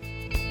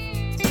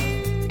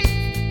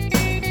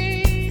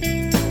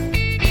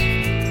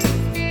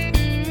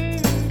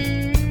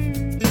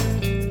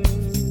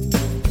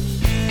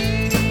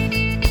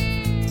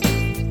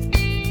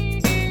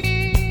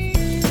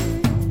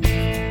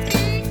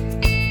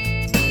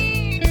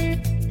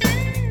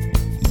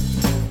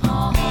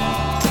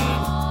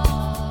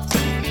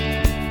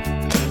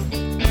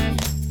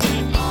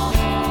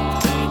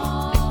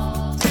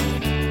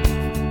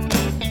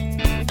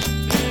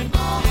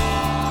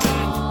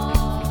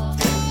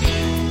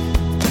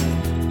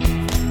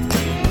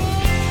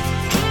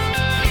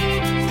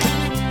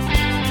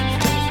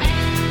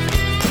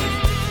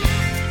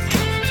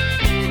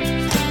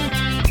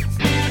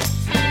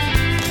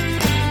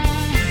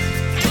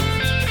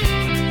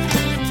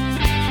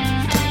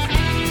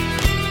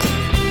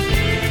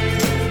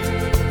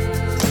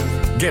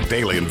 Get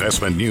daily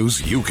investment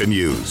news you can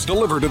use,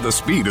 delivered at the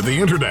speed of the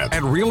internet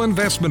at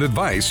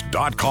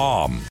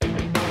realinvestmentadvice.com.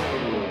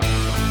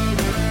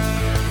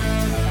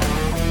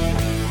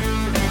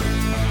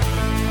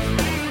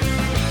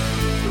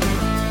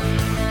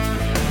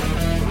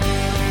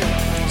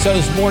 So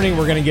this morning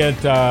we're going to get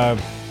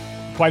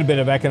quite a bit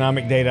of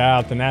economic data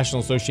out. The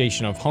National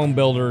Association of Home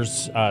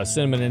Builders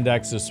Sentiment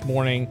Index this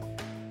morning.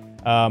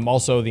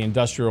 Also the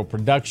industrial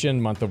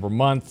production month over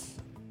month.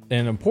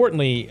 And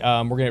importantly,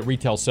 we're going to get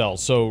retail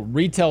sales. So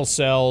retail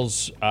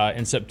sales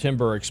in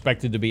September are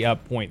expected to be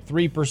up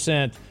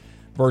 0.3%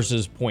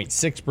 versus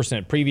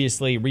 0.6%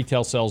 previously.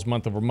 Retail sales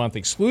month over month,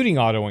 excluding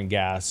auto and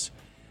gas,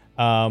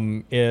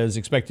 is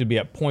expected to be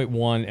up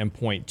 0.1 and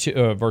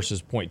 0.2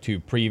 versus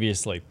 0.2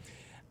 previously.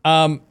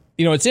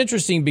 It's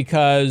interesting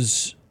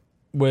because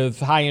with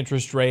high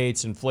interest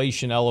rates,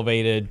 inflation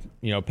elevated,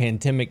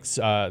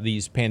 pandemics,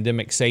 these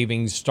pandemic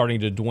savings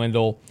starting to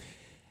dwindle,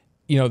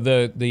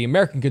 the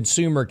American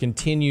consumer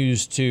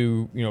continues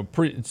to,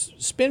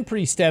 spend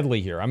pretty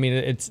steadily here. I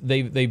mean,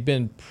 they've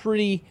been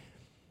pretty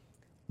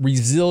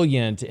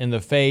resilient in the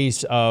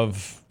face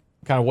of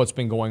kind of what's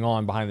been going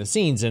on behind the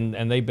scenes,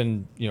 and they've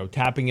been,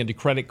 tapping into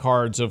credit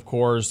cards, of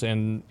course,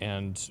 and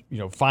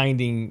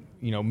finding,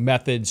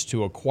 methods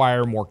to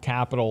acquire more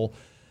capital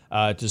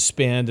to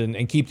spend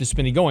and keep the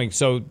spending going.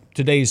 So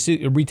today's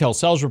retail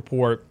sales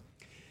report,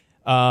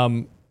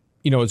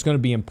 it's going to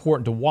be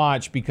important to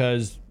watch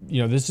because,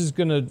 this is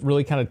going to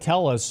really kind of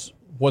tell us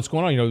what's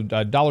going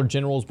on. Dollar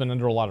General has been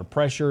under a lot of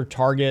pressure.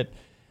 Target,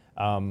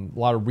 a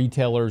lot of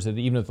retailers,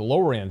 even at the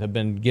lower end, have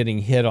been getting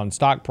hit on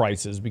stock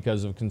prices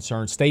because of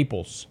concern.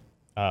 Staples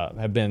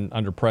have been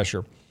under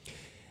pressure.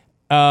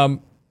 So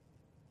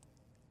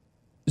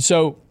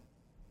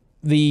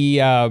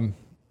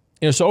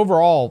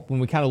overall, when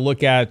we kind of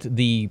look at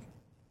the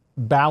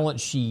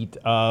balance sheet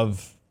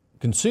of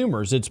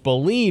consumers, it's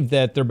believed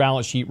that their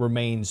balance sheet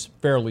remains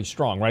fairly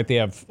strong, right? They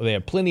have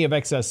plenty of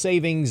excess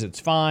savings. It's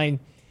fine,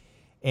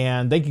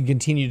 and they can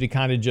continue to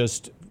kind of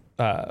just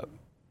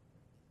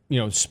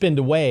spend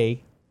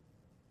away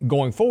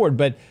going forward.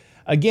 But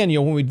again,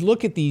 when we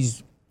look at the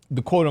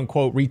quote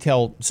unquote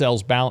retail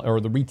sales balance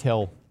or the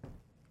retail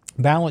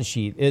balance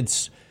sheet,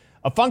 it's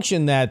a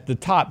function that the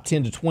top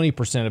 10 to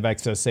 20% of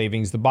excess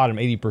savings, the bottom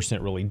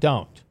 80% really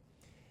don't.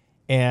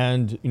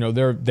 And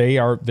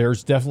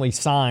there's definitely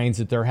signs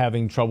that they're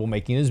having trouble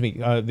making ends meet.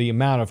 The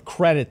amount of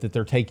credit that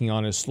they're taking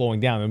on is slowing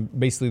down, and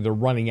basically they're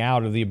running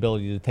out of the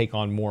ability to take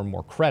on more and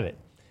more credit.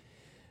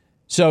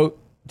 So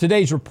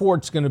today's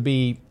report's going to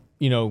be,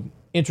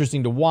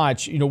 interesting to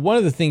watch. One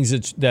of the things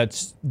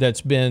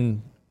that's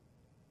been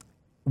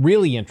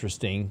really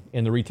interesting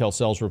in the retail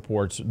sales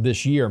reports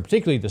this year, and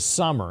particularly this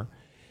summer,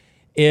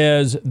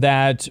 is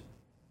that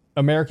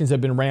Americans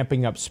have been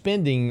ramping up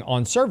spending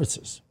on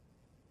services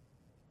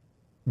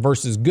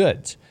versus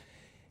goods.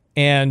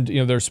 And,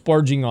 they're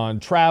splurging on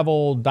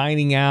travel,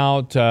 dining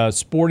out,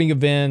 sporting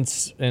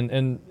events.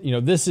 And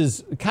this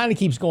is kind of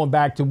keeps going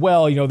back to,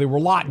 they were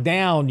locked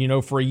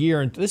down, for a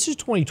year. And this is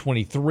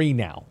 2023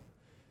 now.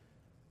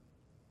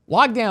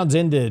 Lockdowns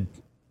ended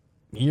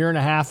a year and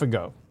a half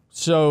ago.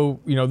 So,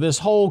 this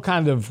whole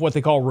kind of what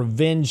they call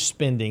revenge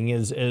spending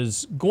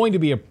is going to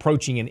be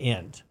approaching an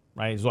end,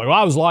 right? It's like,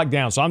 I was locked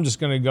down, so I'm just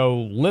going to go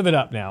live it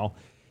up now.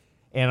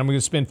 And I'm going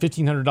to spend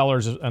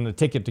 $1,500 on a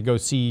ticket to go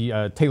see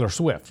Taylor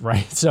Swift,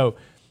 right? So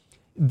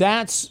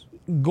that's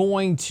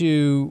going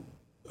to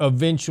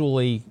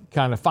eventually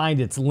kind of find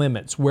its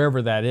limits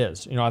wherever that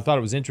is. I thought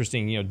it was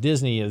interesting.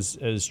 Disney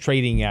is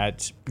trading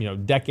at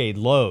decade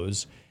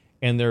lows,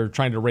 and they're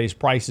trying to raise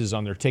prices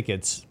on their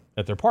tickets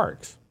at their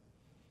parks.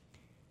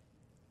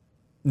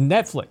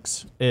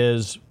 Netflix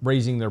is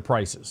raising their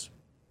prices.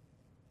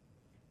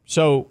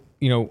 So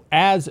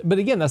but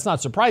again, that's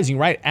not surprising,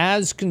 right?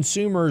 As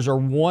consumers are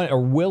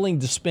willing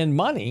to spend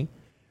money,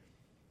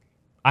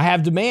 I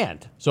have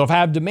demand. So if I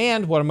have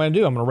demand, what am I going to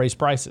do? I'm going to raise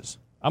prices.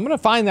 I'm going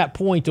to find that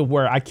point of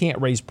where I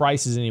can't raise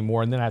prices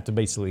anymore, and then I have to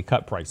basically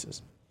cut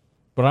prices.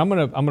 But I'm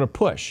going to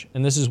push,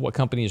 and this is what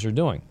companies are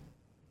doing.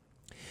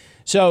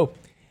 So,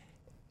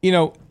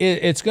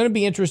 it's going to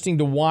be interesting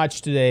to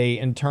watch today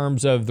in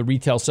terms of the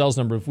retail sales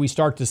number if we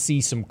start to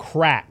see some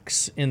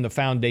cracks in the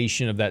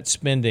foundation of that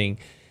spending.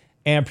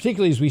 And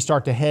particularly as we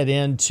start to head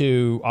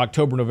into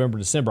October, November,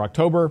 December.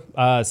 October,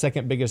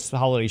 second biggest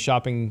holiday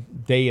shopping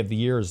day of the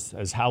year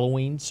is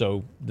Halloween.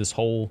 So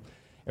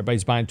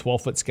everybody's buying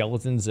 12-foot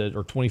skeletons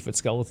or 20-foot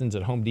skeletons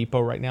at Home Depot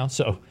right now.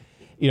 So,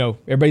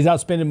 everybody's out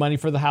spending money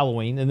for the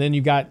Halloween. And then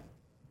you've got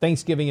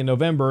Thanksgiving in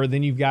November.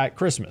 Then you've got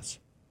Christmas,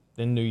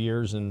 then New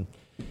Year's, and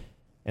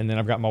then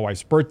I've got my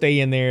wife's birthday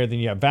in there. Then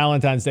you have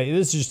Valentine's Day.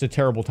 This is just a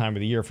terrible time of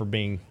the year for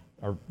being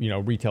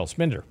a retail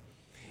spender.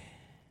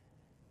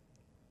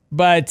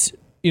 But,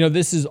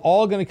 this is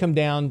all going to come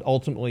down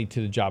ultimately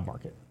to the job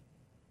market.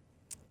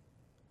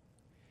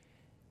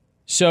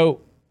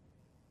 So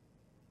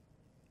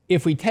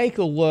if we take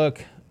a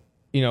look,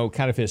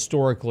 kind of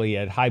historically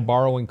at high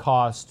borrowing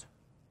cost,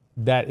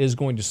 that is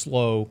going to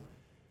slow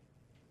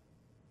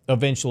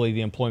eventually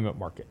the employment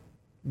market.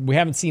 We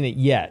haven't seen it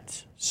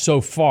yet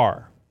so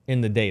far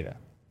in the data,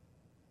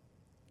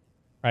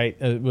 right?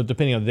 Well,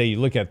 depending on the day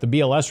you look at. The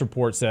BLS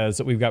report says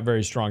that we've got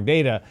very strong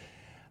data,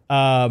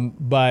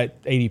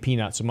 but ADP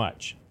not so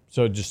much.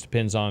 So it just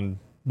depends on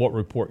what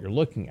report you're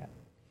looking at.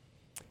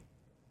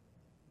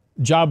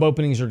 Job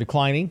openings are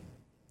declining.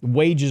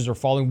 Wages are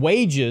falling.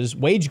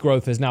 Wage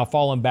growth has now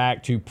fallen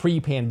back to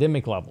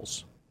pre-pandemic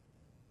levels.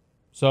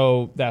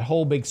 So that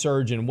whole big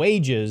surge in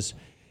wages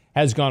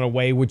has gone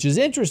away, which is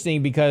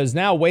interesting because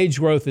now wage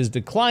growth is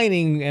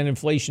declining and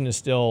inflation is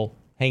still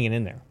hanging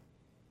in there,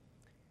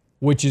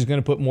 which is going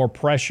to put more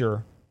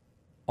pressure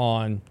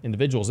on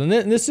individuals. And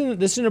this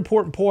is an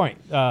important point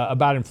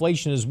about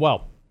inflation as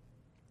well.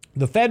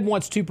 The Fed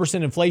wants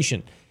 2%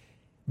 inflation.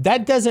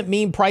 That doesn't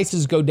mean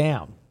prices go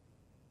down.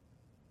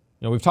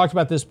 We've talked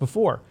about this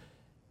before.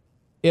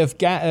 if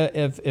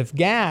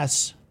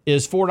gas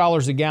is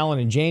 $4 a gallon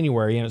in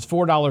January and it's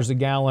 $4 a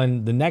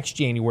gallon the next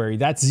January,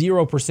 that's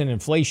 0%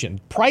 inflation.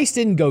 Price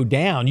didn't go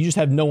down. You just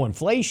have no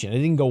inflation. It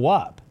didn't go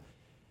up.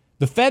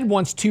 The Fed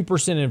wants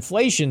 2%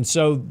 inflation,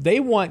 so they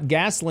want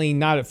gasoline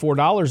not at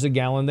 $4 a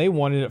gallon. They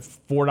want it at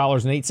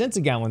 $4.08 a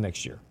gallon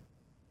next year.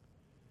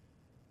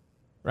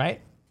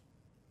 Right?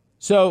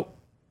 So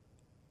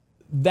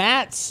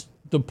that's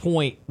the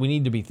point we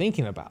need to be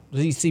thinking about.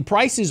 You see,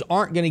 prices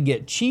aren't going to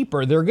get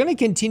cheaper. They're going to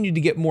continue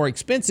to get more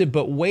expensive,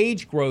 but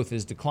wage growth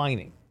is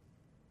declining.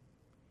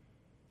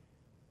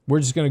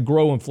 We're just going to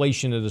grow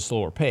inflation at a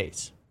slower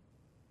pace.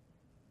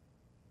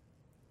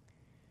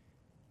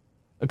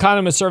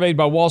 Economists surveyed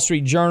by Wall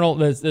Street Journal.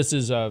 This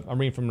is, I'm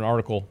reading from an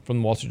article from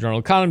the Wall Street Journal.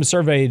 Economists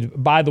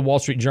surveyed by the Wall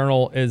Street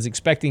Journal is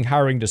expecting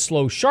hiring to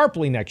slow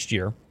sharply next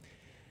year.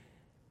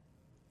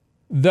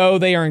 Though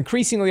they are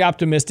increasingly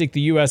optimistic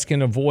the U.S.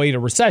 can avoid a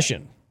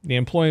recession. The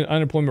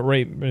unemployment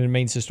rate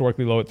remains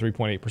historically low at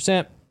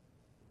 3.8%.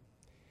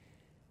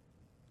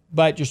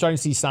 But you're starting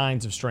to see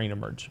signs of strain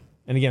emerge.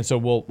 And again, so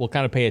we'll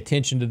kind of pay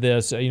attention to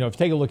this. If you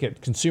take a look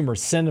at consumer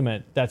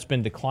sentiment, that's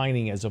been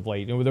declining as of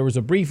late. There was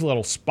a brief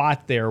little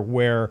spot there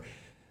where,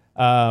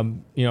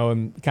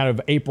 in kind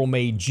of April,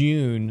 May,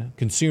 June,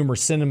 consumer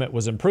sentiment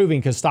was improving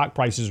because stock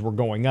prices were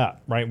going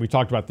up, right? We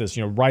talked about this,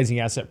 rising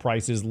asset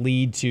prices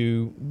lead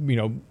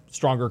to,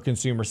 stronger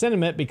consumer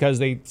sentiment because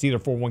they see their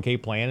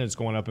 401k plan and it's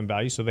going up in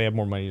value, so they have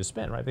more money to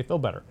spend, right? They feel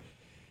better.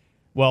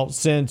 Well,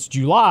 since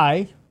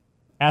July,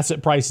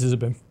 asset prices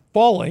have been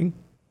falling,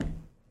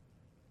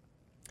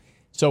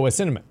 so has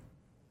sentiment.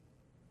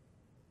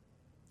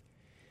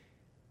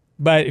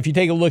 But if you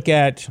take a look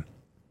at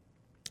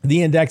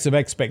the index of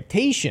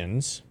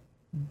expectations,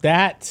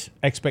 that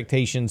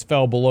expectations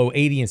fell below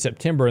 80 in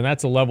September, and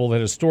that's a level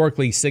that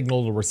historically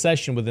signaled a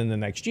recession within the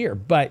next year.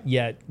 But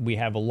yet we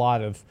have a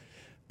lot of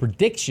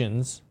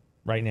predictions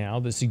right now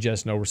that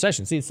suggest no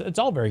recession. See, it's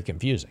all very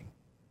confusing.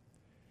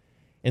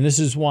 And this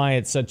is why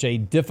it's such a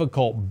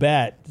difficult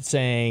bet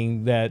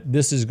saying that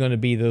this is going to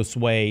be this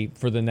way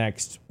for the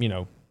next,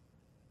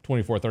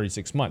 24,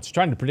 36 months.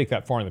 Trying to predict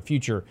that far in the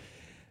future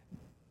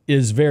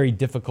is very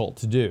difficult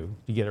to do,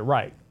 to get it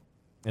right.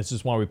 This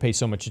is why we pay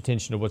so much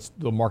attention to what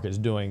the market is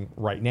doing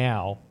right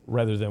now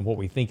rather than what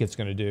we think it's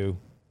going to do,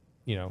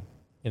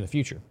 in the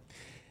future.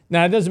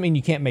 Now, it doesn't mean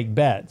you can't make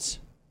bets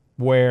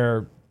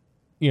where,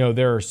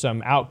 there are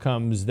some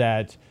outcomes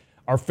that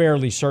are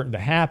fairly certain to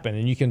happen,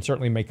 and you can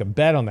certainly make a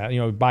bet on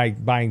that, by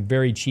buying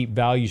very cheap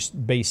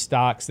value-based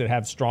stocks that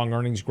have strong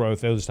earnings growth,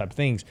 those type of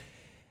things.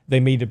 They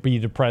may be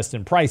depressed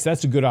in price.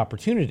 That's a good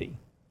opportunity,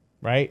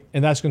 right?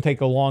 And that's going to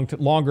take a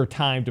longer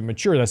time to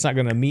mature. That's not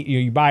going to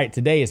you buy it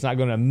today, it's not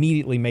going to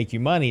immediately make you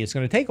money. It's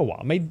going to take a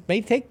while. It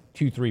may take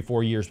 2, 3,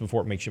 4 years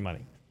before it makes you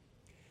money.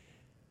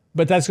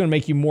 But that's going to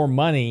make you more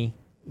money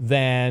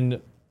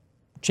than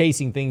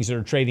chasing things that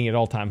are trading at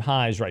all-time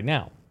highs right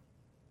now.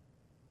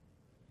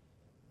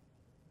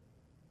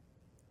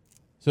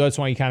 So that's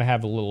why you kind of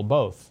have a little of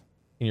both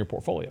in your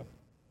portfolio.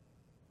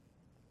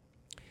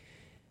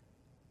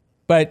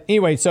 But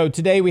anyway, so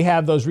today we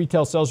have those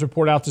retail sales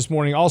report out this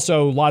morning.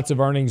 Also, lots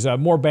of earnings.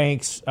 More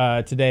banks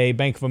today.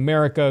 Bank of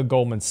America,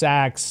 Goldman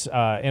Sachs,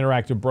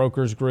 Interactive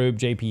Brokers Group,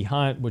 J.P.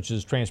 Hunt, which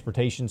is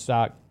transportation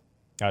stock,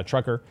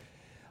 trucker.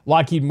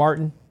 Lockheed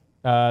Martin,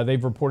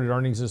 they've reported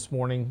earnings this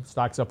morning.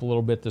 Stock's up a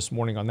little bit this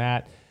morning on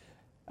that.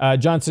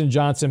 Johnson &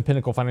 Johnson,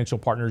 Pinnacle Financial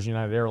Partners,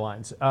 United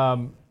Airlines.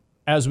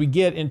 As we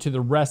get into the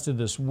rest of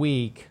this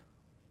week,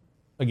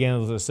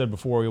 again, as I said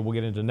before, we'll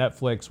get into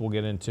Netflix, we'll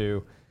get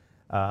into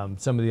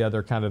some of the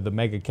other kind of the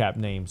mega cap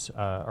names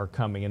are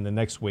coming. And the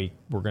next week,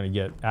 we're going to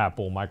get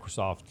Apple,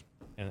 Microsoft,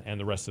 and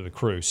the rest of the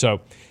crew.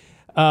 So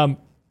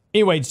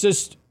anyway, it's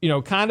just,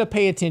 kind of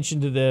pay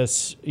attention to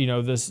this,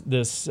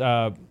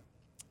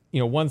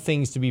 one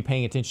things to be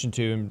paying attention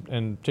to,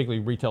 and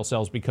particularly retail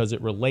sales, because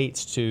it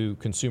relates to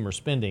consumer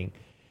spending.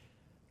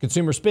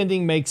 Consumer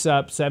spending makes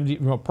up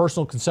 70%,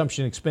 personal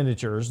consumption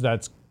expenditures,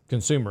 that's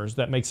consumers,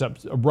 that makes up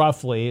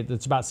roughly,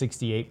 it's about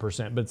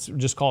 68%, but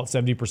just call it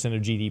 70%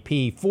 of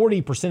GDP.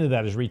 40% of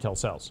that is retail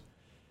sales.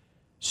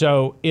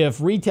 So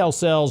if retail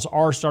sales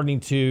are starting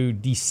to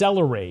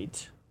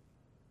decelerate,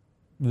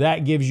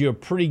 that gives you a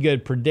pretty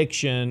good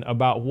prediction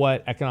about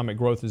what economic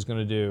growth is going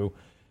to do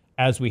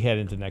as we head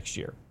into next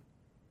year.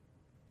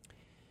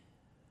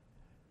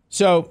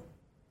 So,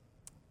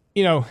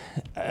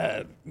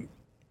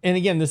 and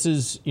again, this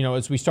is,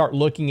 as we start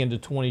looking into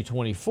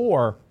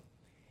 2024,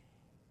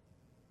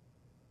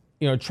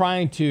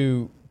 trying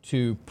to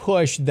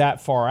push that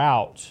far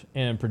out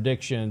in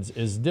predictions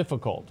is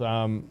difficult.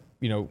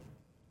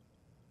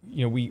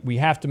 We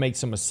have to make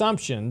some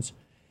assumptions,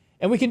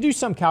 and we can do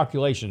some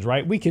calculations,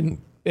 right?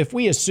 If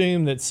we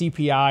assume that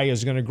CPI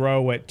is going to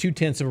grow at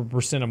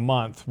 0.2% a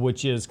month,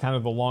 which is kind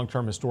of the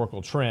long-term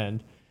historical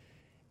trend,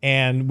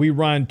 and we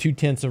run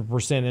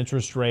 0.2%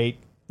 interest rate,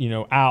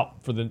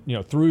 out for the,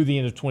 through the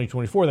end of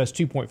 2024, that's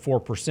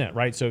 2.4%,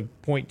 right? So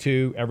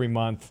 0.2 every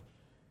month,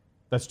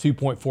 that's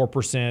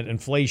 2.4%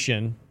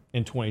 inflation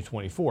in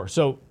 2024.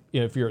 So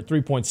if you're at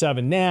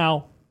 3.7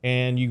 now,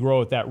 and you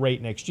grow at that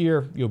rate next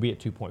year, you'll be at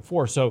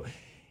 2.4. So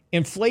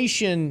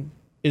inflation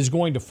is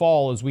going to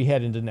fall as we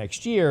head into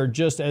next year,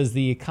 just as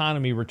the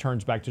economy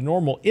returns back to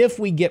normal. If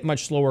we get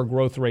much slower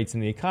growth rates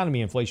in the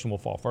economy, inflation will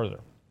fall further.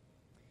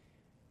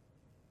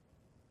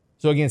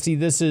 So again, see,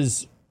 this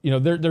is,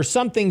 there's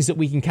some things that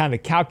we can kind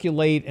of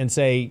calculate and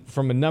say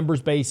from a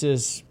numbers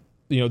basis,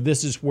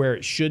 this is where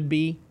it should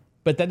be,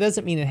 but that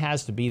doesn't mean it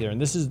has to be there. And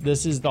this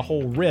is the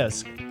whole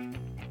risk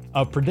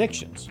of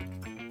predictions,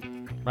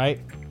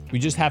 right? We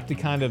just have to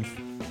kind of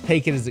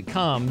take it as it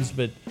comes,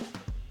 but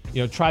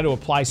try to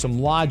apply some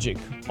logic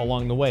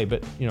along the way.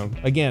 But,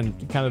 again,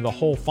 kind of the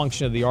whole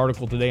function of the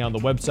article today on the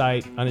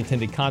website,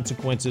 unintended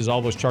consequences,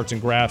 all those charts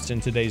and graphs in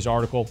today's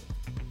article.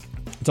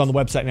 It's on the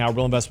website now,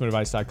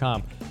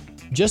 realinvestmentadvice.com.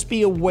 Just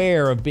be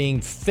aware of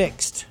being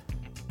fixed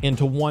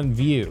into one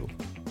view,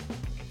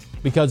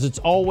 because it's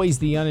always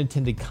the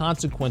unintended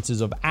consequences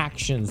of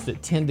actions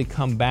that tend to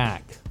come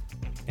back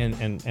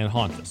and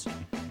haunt us,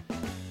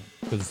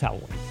 because it's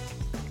Halloween.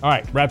 All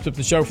right, wraps up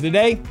the show for the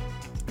day.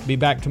 Be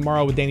back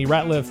tomorrow with Danny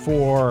Ratliff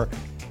for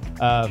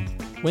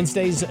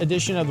Wednesday's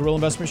edition of the Real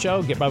Investment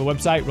Show. Get by the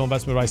website,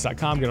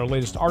 realinvestmentadvice.com. Get our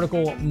latest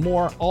article,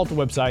 more, all at the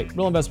website,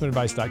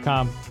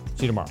 realinvestmentadvice.com.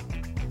 See you tomorrow.